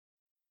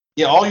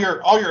 Yeah, all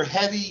your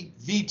heavy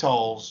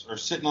VTOLs are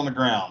sitting on the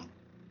ground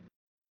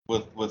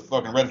with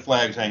fucking red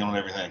flags hanging on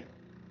everything.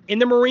 In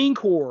the Marine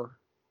Corps,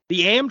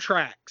 the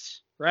Amtraks,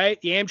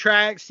 right? The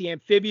Amtraks, the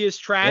amphibious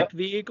tracked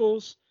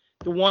vehicles,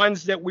 the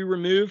ones that we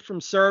removed from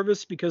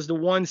service because the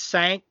ones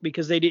sank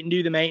because they didn't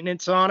do the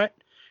maintenance on it,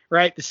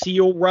 right? The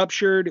seal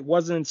ruptured. It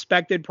wasn't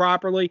inspected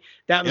properly.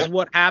 That was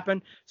what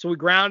happened. So we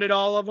grounded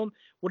all of them.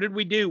 What did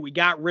we do? We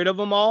got rid of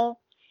them all.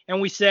 And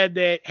we said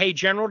that, hey,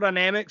 General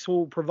Dynamics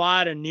will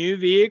provide a new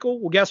vehicle.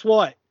 Well, guess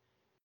what?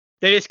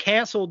 They just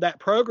canceled that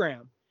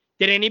program.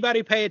 Did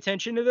anybody pay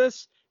attention to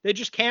this? They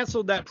just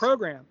canceled that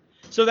program.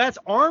 So that's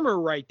armor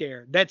right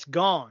there. That's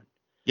gone.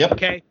 Yep.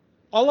 Okay.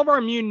 All of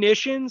our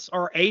munitions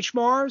are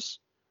HMARs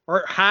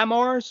or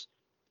HIMARS,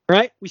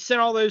 right? We sent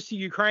all those to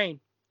Ukraine.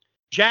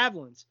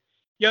 Javelins.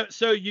 Yeah.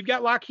 So you've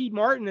got Lockheed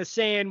Martin that's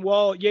saying,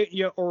 well,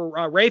 or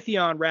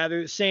Raytheon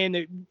rather, saying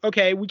that,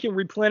 okay, we can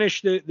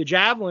replenish the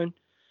Javelin.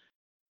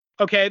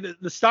 Okay. The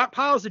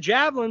stockpiles of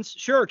Javelins,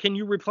 sure. Can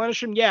you replenish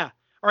them? Yeah.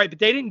 All right. But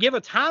they didn't give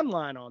a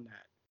timeline on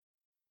that.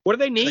 What do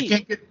they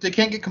need? They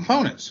can't get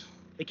components.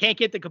 They can't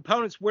get the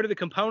components. Where do the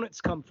components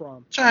come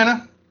from?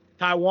 China.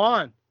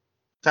 Taiwan.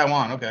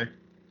 Okay.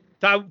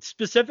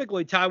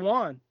 Specifically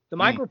Taiwan. The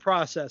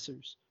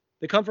microprocessors,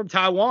 they come from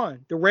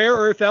Taiwan. The rare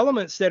earth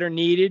elements that are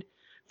needed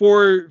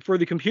for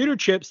the computer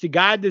chips to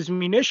guide those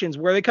munitions,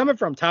 where are they coming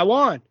from?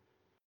 Taiwan.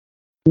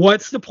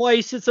 What's the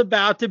place that's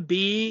about to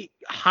be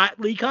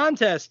hotly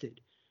contested?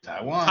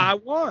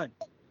 Taiwan.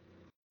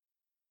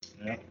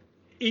 Yeah.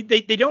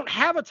 They don't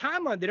have a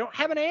timeline. They don't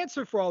have an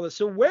answer for all this.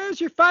 So where's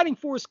your fighting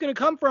force going to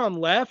come from,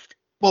 left?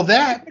 Well,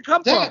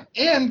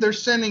 and they're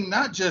sending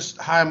not just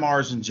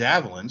HIMARS and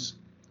Javelins.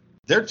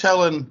 They're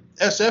telling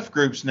SF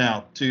groups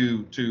now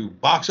to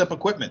box up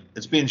equipment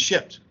that's being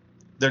shipped.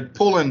 They're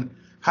pulling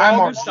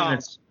HIMARS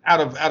units out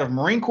of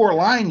Marine Corps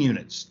line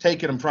units,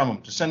 taking them from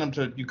them to send them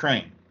to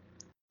Ukraine.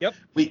 Yep.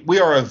 We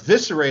are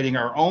eviscerating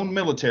our own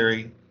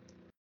military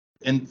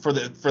and for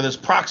this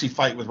proxy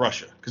fight with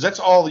Russia, because that's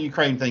all the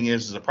Ukraine thing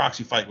is a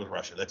proxy fight with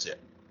Russia. That's it.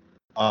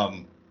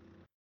 And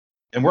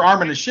we're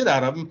arming the shit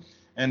out of them.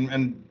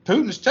 And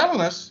Putin is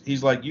telling us,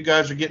 he's like, you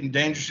guys are getting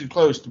dangerously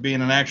close to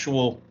being an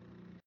actual,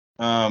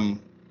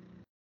 belligerent.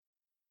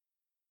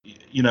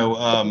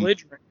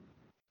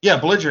 Yeah,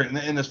 belligerent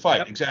in this fight.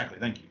 Yep. Exactly.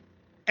 Thank you.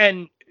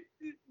 And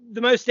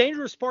the most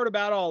dangerous part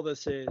about all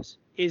this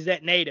is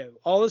that NATO,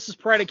 all this is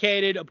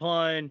predicated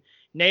upon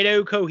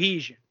NATO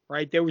cohesion.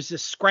 Right. There was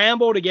this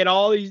scramble to get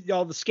all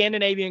the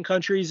Scandinavian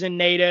countries in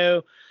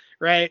NATO.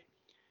 Right.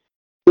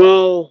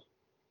 Well,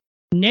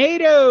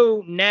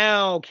 NATO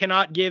now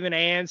cannot give an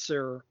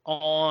answer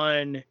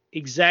on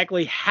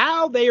exactly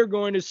how they are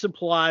going to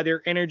supply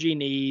their energy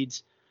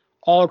needs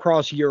all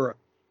across Europe.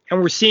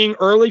 And we're seeing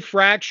early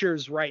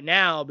fractures right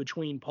now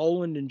between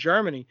Poland and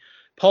Germany.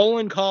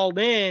 Poland called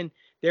in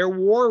their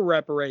war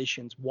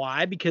reparations.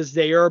 Why? Because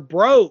they are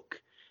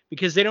broke,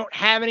 because they don't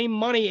have any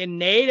money, and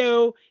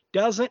NATO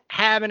doesn't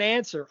have an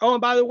answer. Oh,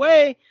 and by the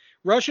way,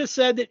 Russia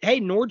said that, hey,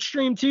 Nord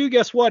Stream 2,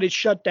 guess what? It's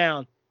shut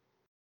down.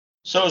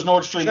 So is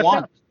Nord Stream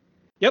 1.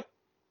 Yep.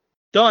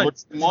 Done.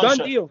 Done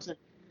deal.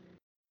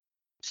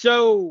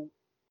 So.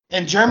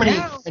 And Germany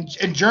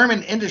and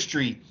German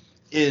industry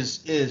is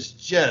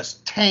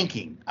just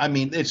tanking. I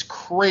mean, it's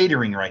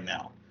cratering right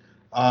now.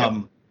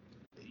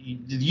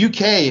 The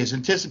UK is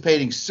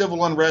anticipating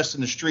civil unrest in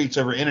the streets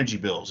over energy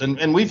bills.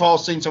 And we've all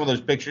seen some of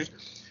those pictures.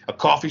 A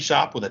coffee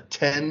shop with a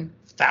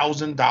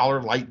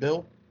 $10,000 light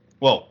bill.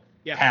 Well,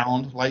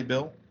 pound light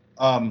bill.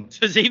 So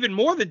it's even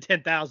more than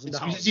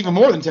 $10,000. It's even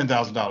more than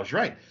 $10,000,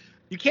 right?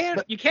 You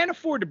can't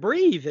afford to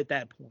breathe at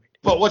that point.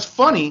 But what's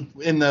funny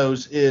in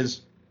those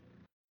is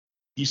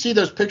you see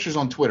those pictures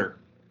on Twitter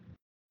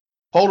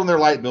holding their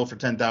light bill for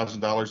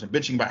 $10,000 and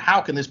bitching about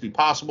how can this be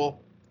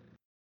possible.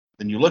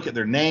 Then you look at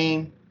their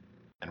name,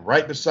 and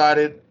right beside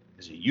it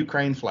is a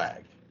Ukraine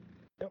flag.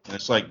 Yep. And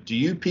it's like, do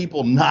you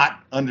people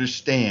not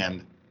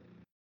understand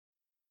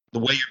the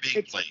way you're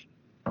being played?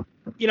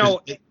 You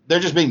know,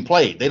 they're just being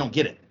played. They don't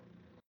get it.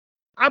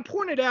 I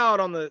pointed out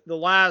on the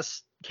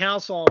last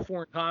Council on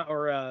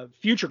Foreign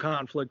Future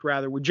Conflict,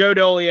 rather, with Joe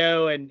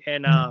Dolio and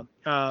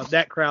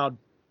that crowd,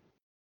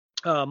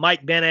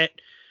 Mike Bennett,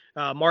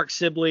 Mark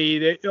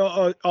Sibley,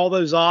 all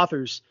those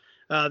authors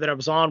that I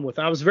was on with.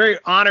 And I was very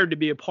honored to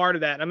be a part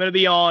of that. And I'm going to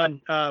be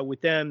on with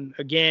them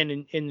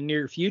again in the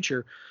near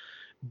future.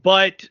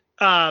 But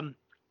the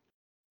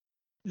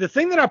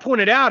thing that I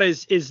pointed out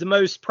is the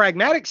most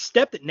pragmatic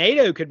step that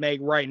NATO could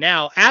make right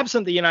now,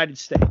 absent the United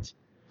States.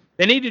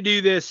 They need to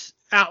do this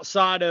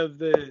outside of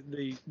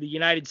the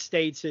United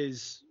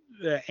States'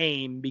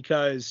 aim,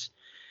 because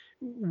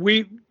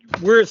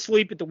we're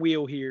asleep at the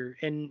wheel here,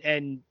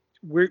 and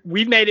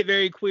we've made it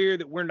very clear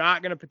that we're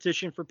not going to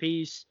petition for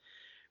peace.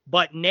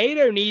 But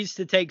NATO needs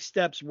to take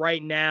steps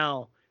right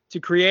now to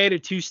create a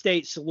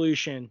two-state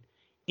solution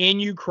in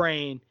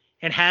Ukraine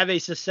and have a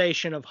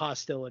cessation of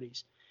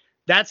hostilities.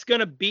 That's going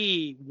to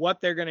be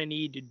what they're going to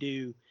need to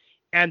do.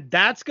 And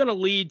that's going to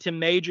lead to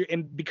major,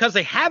 and because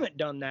they haven't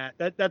done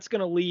that's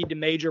going to lead to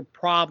major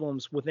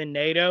problems within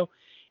NATO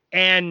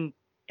and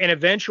an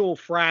eventual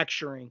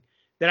fracturing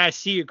that I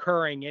see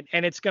occurring.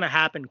 And it's going to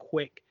happen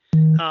quick.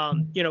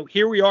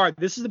 Here we are.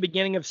 This is the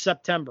beginning of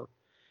September.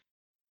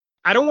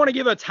 I don't want to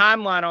give a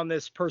timeline on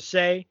this per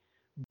se,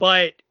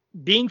 but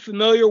being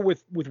familiar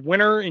with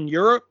winter in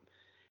Europe,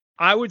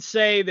 I would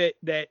say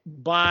that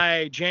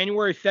by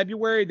January,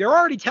 February, they're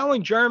already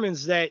telling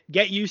Germans that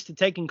get used to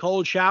taking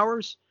cold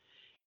showers.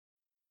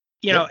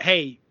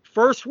 Hey,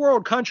 first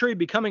world country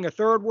becoming a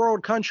third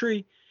world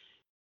country,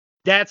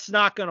 that's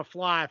not going to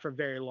fly for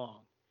very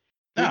long.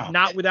 No.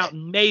 Not without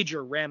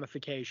major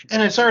ramifications.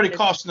 And it's already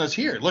costing us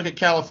here. Look at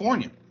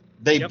California.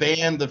 They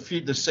banned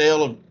the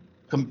sale of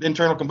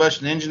internal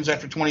combustion engines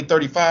after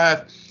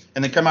 2035,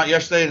 and they come out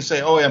yesterday and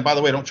say, oh, yeah, and by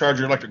the way, don't charge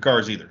your electric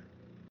cars either.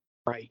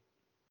 Right.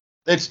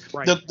 It's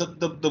right.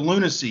 The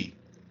lunacy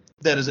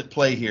that is at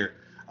play here.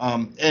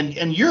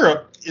 And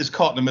Europe is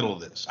caught in the middle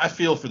of this. I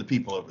feel for the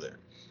people over there.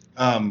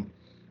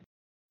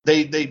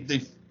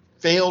 They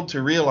failed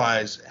to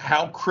realize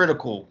how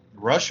critical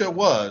Russia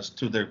was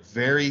to their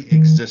very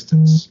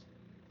existence.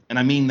 And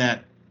I mean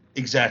that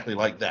exactly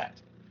like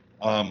that.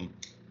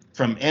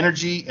 From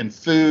energy and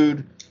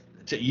food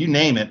to you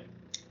name it,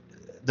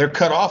 they're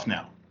cut off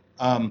now.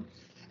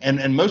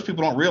 And most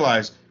people don't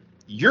realize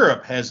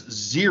Europe has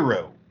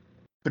zero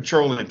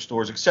petroleum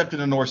stores except in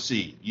the North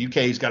Sea.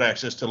 UK's got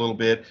access to a little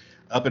bit.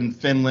 Up in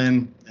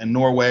Finland and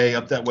Norway,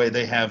 up that way,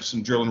 they have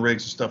some drilling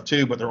rigs and stuff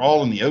too, but they're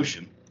all in the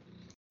ocean.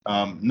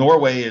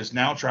 Norway is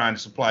now trying to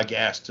supply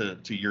gas to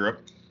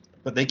Europe,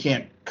 but they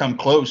can't come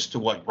close to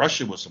what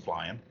Russia was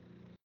supplying.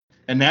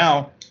 And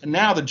now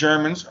the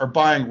Germans are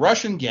buying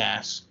Russian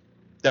gas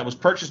that was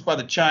purchased by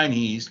the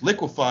Chinese,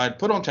 liquefied,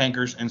 put on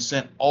tankers, and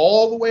sent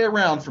all the way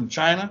around from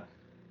China,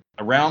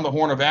 around the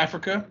Horn of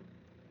Africa,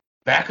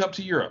 back up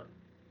to Europe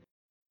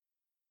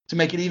to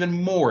make it even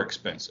more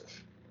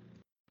expensive.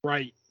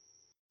 Right.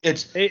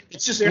 It's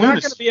just they're lunacy.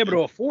 not going to be able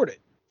to afford it.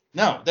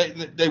 No,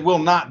 they will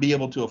not be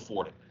able to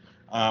afford it.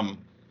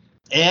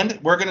 And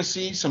we're going to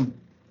see some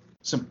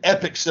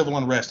epic civil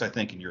unrest, I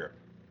think, in Europe.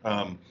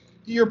 The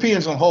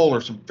Europeans on the whole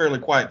are some fairly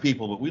quiet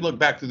people, but we look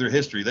back through their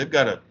history, they've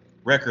got a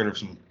record of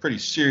some pretty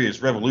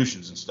serious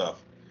revolutions and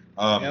stuff.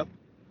 Yep.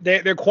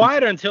 They're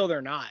quiet until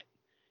they're not.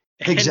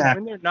 Exactly. And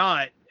when they're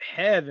not,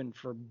 heaven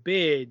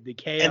forbid the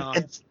chaos.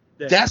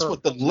 And that's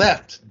what the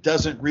left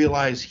doesn't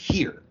realize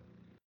here.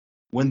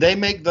 When they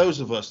make those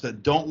of us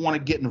that don't want to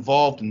get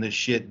involved in this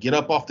shit get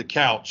up off the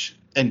couch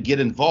and get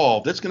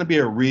involved, it's going to be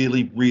a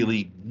really,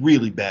 really,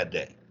 really bad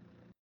day.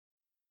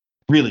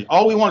 Really.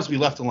 All we want is to be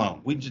left alone.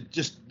 We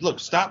just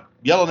look, stop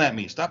yelling at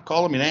me. Stop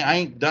calling me. I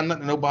ain't done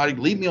nothing to nobody.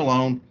 Leave me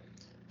alone.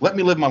 Let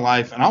me live my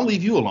life, and I'll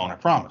leave you alone, I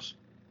promise.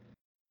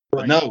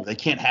 But no, they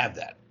can't have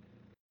that.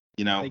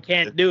 You know, they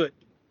can't do it.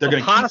 They're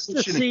going to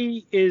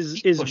apostasy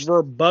is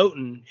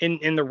verboten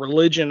in the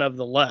religion of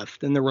the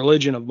left, in the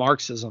religion of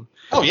Marxism.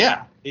 Oh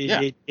yeah.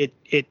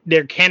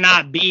 There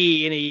cannot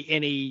be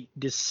any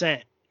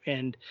dissent,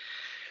 and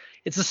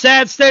it's a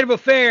sad state of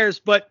affairs.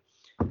 But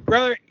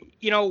brother,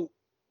 you know,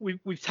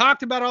 we've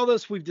talked about all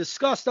this, we've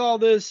discussed all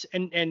this,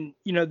 and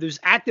you know, there's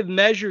active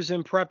measures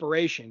in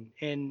preparation,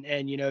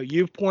 and you know,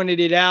 you've pointed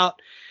it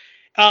out.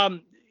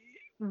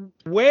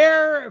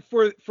 Where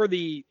for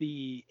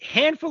the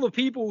handful of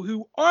people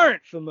who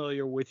aren't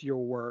familiar with your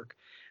work,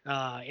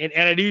 and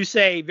I do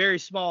say very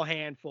small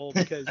handful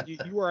because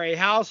you are a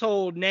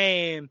household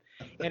name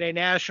and a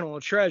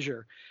national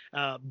treasure,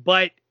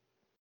 but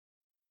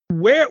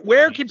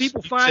where can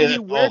people find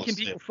you? Where can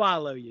people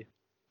follow you?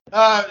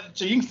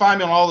 So you can find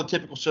me on all the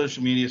typical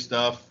social media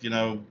stuff, you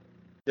know,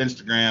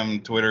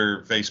 Instagram,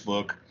 Twitter,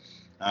 Facebook.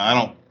 I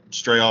don't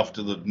stray off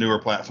to the newer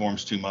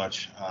platforms too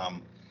much.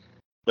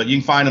 But you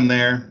can find them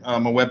there. My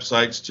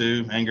websites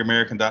too,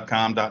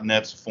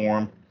 angeramerican.com.net's a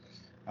forum.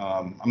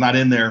 I'm not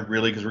in there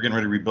really because we're getting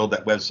ready to rebuild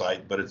that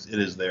website, but it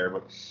is there.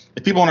 But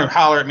if people want to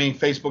holler at me,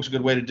 Facebook's a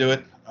good way to do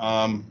it.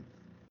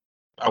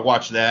 I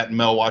watch that, and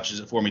Mel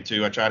watches it for me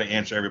too. I try to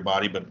answer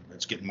everybody, but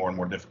it's getting more and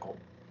more difficult.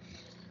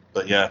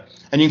 But yeah,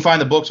 and you can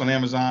find the books on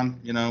Amazon.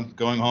 You know,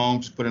 Going Home,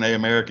 just put in A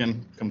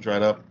American, comes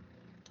right up,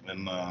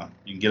 and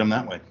you can get them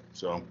that way.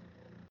 So.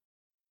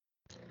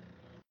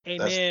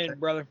 Amen,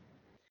 brother.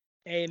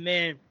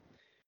 Amen.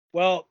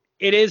 Well,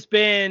 it has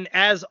been,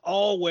 as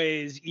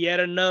always, yet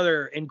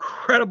another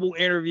incredible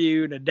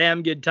interview and a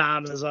damn good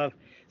time as I've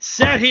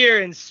sat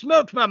here and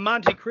smoked my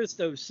Monte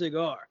Cristo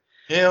cigar.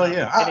 Hell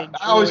yeah.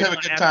 I always have a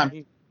good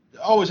time.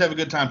 Always have a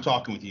good time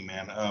talking with you,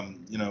 man.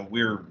 You know,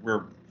 we're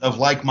of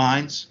like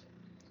minds.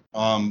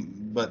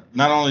 But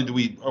not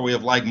only are we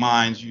of like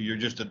minds, you're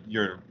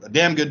a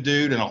damn good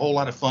dude and a whole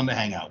lot of fun to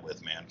hang out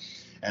with, man.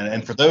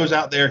 And for those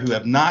out there who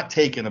have not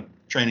taken a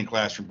training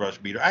class from Brush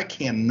Beater, I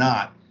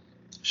cannot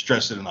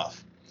stress it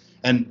enough.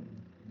 And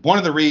one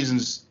of the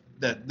reasons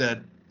that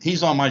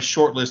he's on my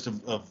short list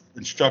of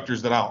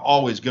instructors that I'll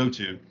always go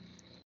to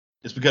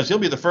is because he'll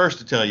be the first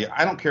to tell you,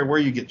 I don't care where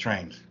you get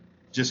trained,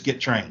 just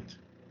get trained.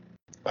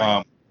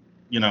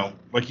 You know,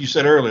 like you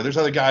said earlier, there's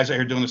other guys out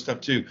here doing this stuff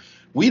too.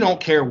 We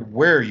don't care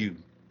where you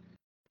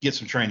get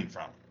some training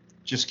from,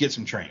 just get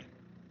some training.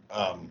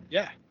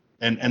 Yeah.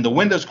 And the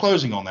window's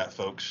closing on that,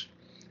 folks.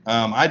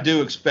 I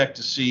do expect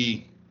to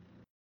see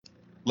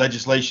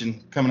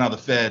legislation coming out of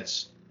the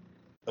feds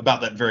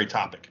about that very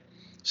topic.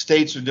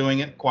 States are doing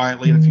it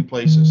quietly in a few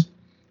places,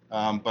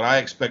 but I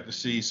expect to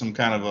see some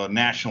kind of a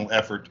national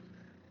effort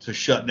to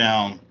shut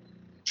down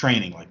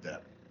training like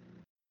that.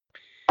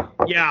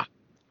 Yeah,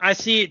 I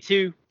see it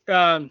too.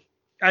 And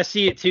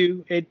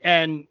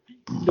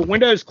the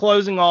window is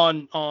closing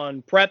on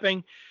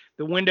prepping.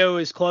 The window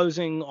is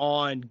closing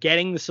on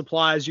getting the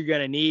supplies you're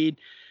going to need.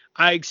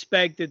 I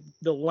expect that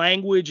the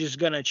language is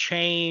going to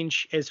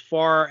change as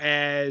far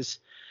as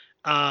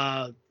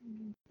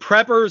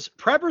preppers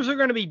are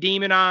going to be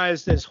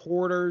demonized as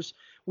hoarders.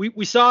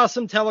 We saw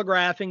some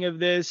telegraphing of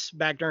this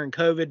back during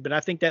COVID, but I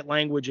think that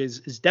language is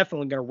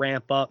definitely going to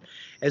ramp up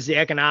as the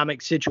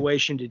economic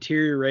situation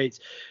deteriorates.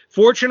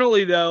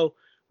 Fortunately, though,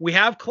 we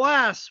have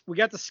class. We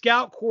got the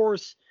scout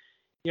course.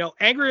 You know,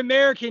 Angry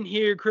American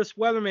here, Chris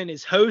Weatherman,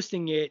 is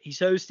hosting it. He's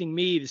hosting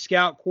me, the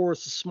scout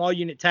course, the small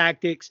unit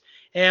tactics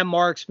and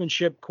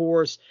marksmanship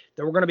course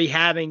that we're going to be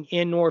having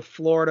in North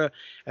Florida.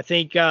 I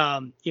think,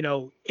 you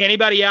know,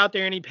 anybody out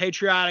there, any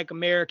patriotic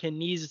American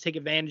needs to take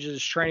advantage of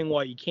this training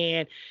while you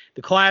can.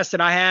 The class that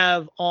I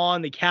have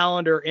on the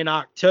calendar in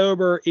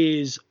October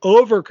is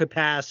over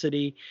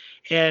capacity.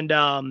 And,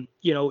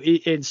 you know,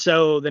 and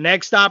so the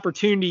next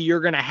opportunity you're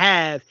going to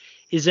have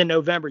is in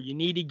November. You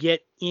need to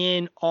get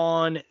in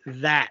on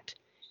that.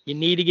 You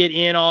need to get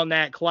in on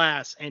that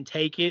class and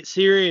take it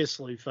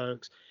seriously,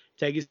 folks.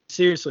 Take it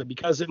seriously,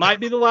 because it might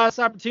be the last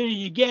opportunity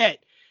you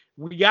get.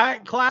 We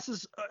got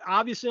classes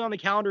obviously on the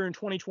calendar in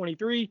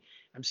 2023.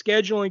 I'm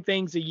scheduling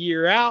things a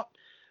year out,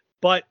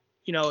 but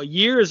you know, a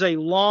year is a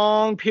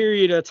long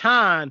period of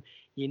time.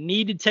 You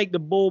need to take the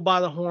bull by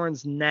the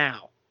horns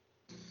now.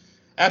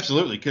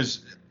 Absolutely,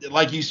 because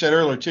like you said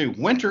earlier too,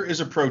 winter is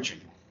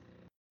approaching.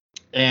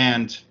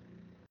 And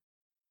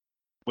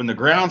when the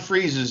ground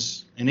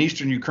freezes in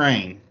eastern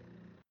Ukraine,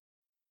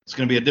 it's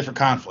going to be a different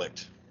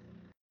conflict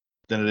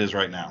than it is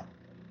right now,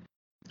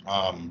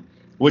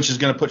 which is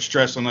going to put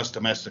stress on us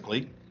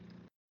domestically.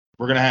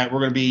 We're going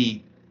to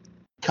be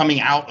coming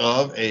out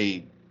of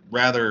a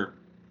rather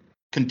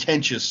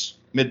contentious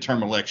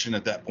midterm election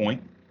at that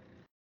point.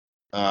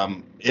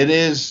 It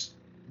is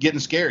getting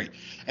scary.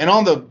 And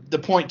on the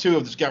point too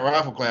of the Scout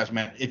Rifle class,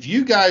 man, if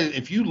you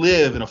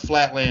live in a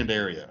flatland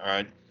area, all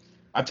right,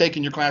 I've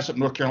taken your class up in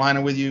North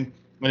Carolina with you,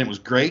 and it was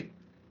great,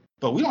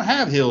 but we don't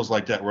have hills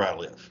like that where I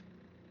live.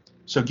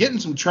 So getting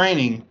some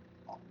training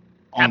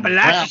on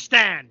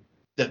Appalachian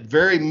that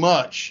very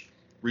much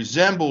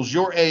resembles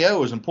your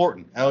AO is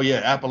important. Oh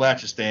yeah,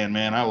 Appalachian,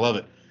 man, I love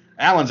it.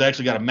 Alan's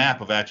actually got a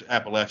map of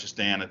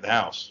Appalachian at the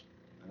house,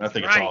 and I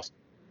think it's awesome.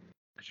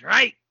 That's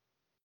right.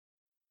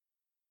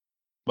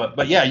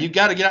 But yeah, you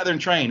got to get out there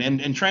and train,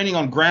 and training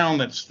on ground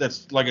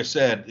that's like I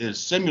said is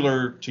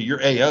similar to your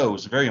AO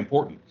is very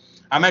important.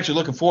 I'm actually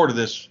looking forward to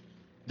this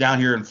down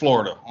here in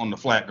Florida on the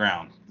flat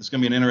ground. It's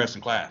going to be an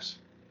interesting class.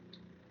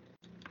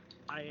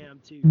 I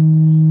am too.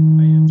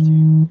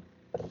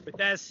 With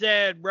that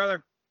said,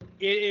 brother,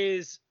 it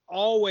is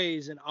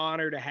always an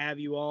honor to have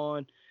you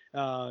on.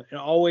 And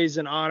always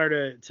an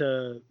honor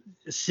to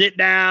sit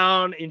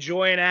down,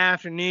 enjoy an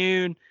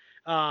afternoon,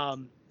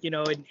 you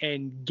know,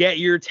 and get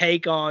your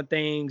take on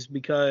things,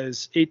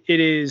 because it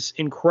is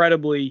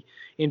incredibly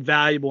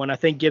invaluable, and I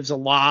think gives a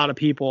lot of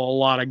people a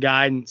lot of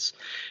guidance.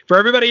 For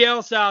everybody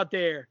else out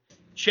there,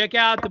 check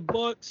out the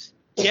books,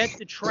 get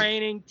the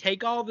training,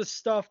 take all this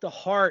stuff to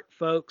heart,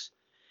 folks.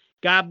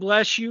 God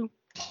bless you.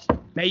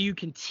 May you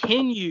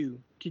continue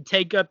to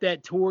take up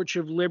that torch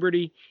of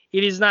liberty.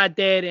 It is not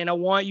dead, and I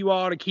want you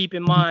all to keep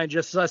in mind,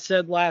 just as I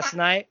said last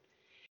night,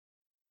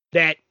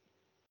 that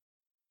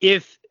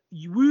if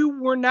we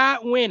were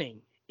not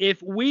winning, they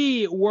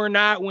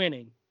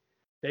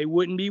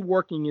wouldn't be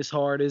working as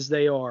hard as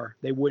they are.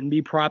 They wouldn't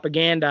be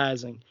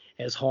propagandizing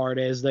as hard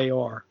as they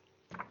are.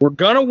 We're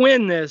going to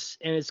win this,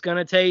 and it's going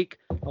to take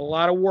a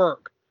lot of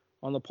work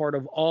on the part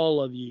of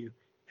all of you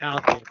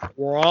out there.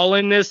 We're all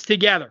in this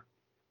together.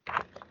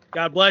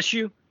 God bless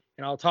you,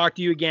 and I'll talk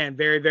to you again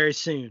very, very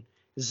soon.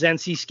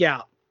 Zency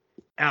Scout,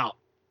 out.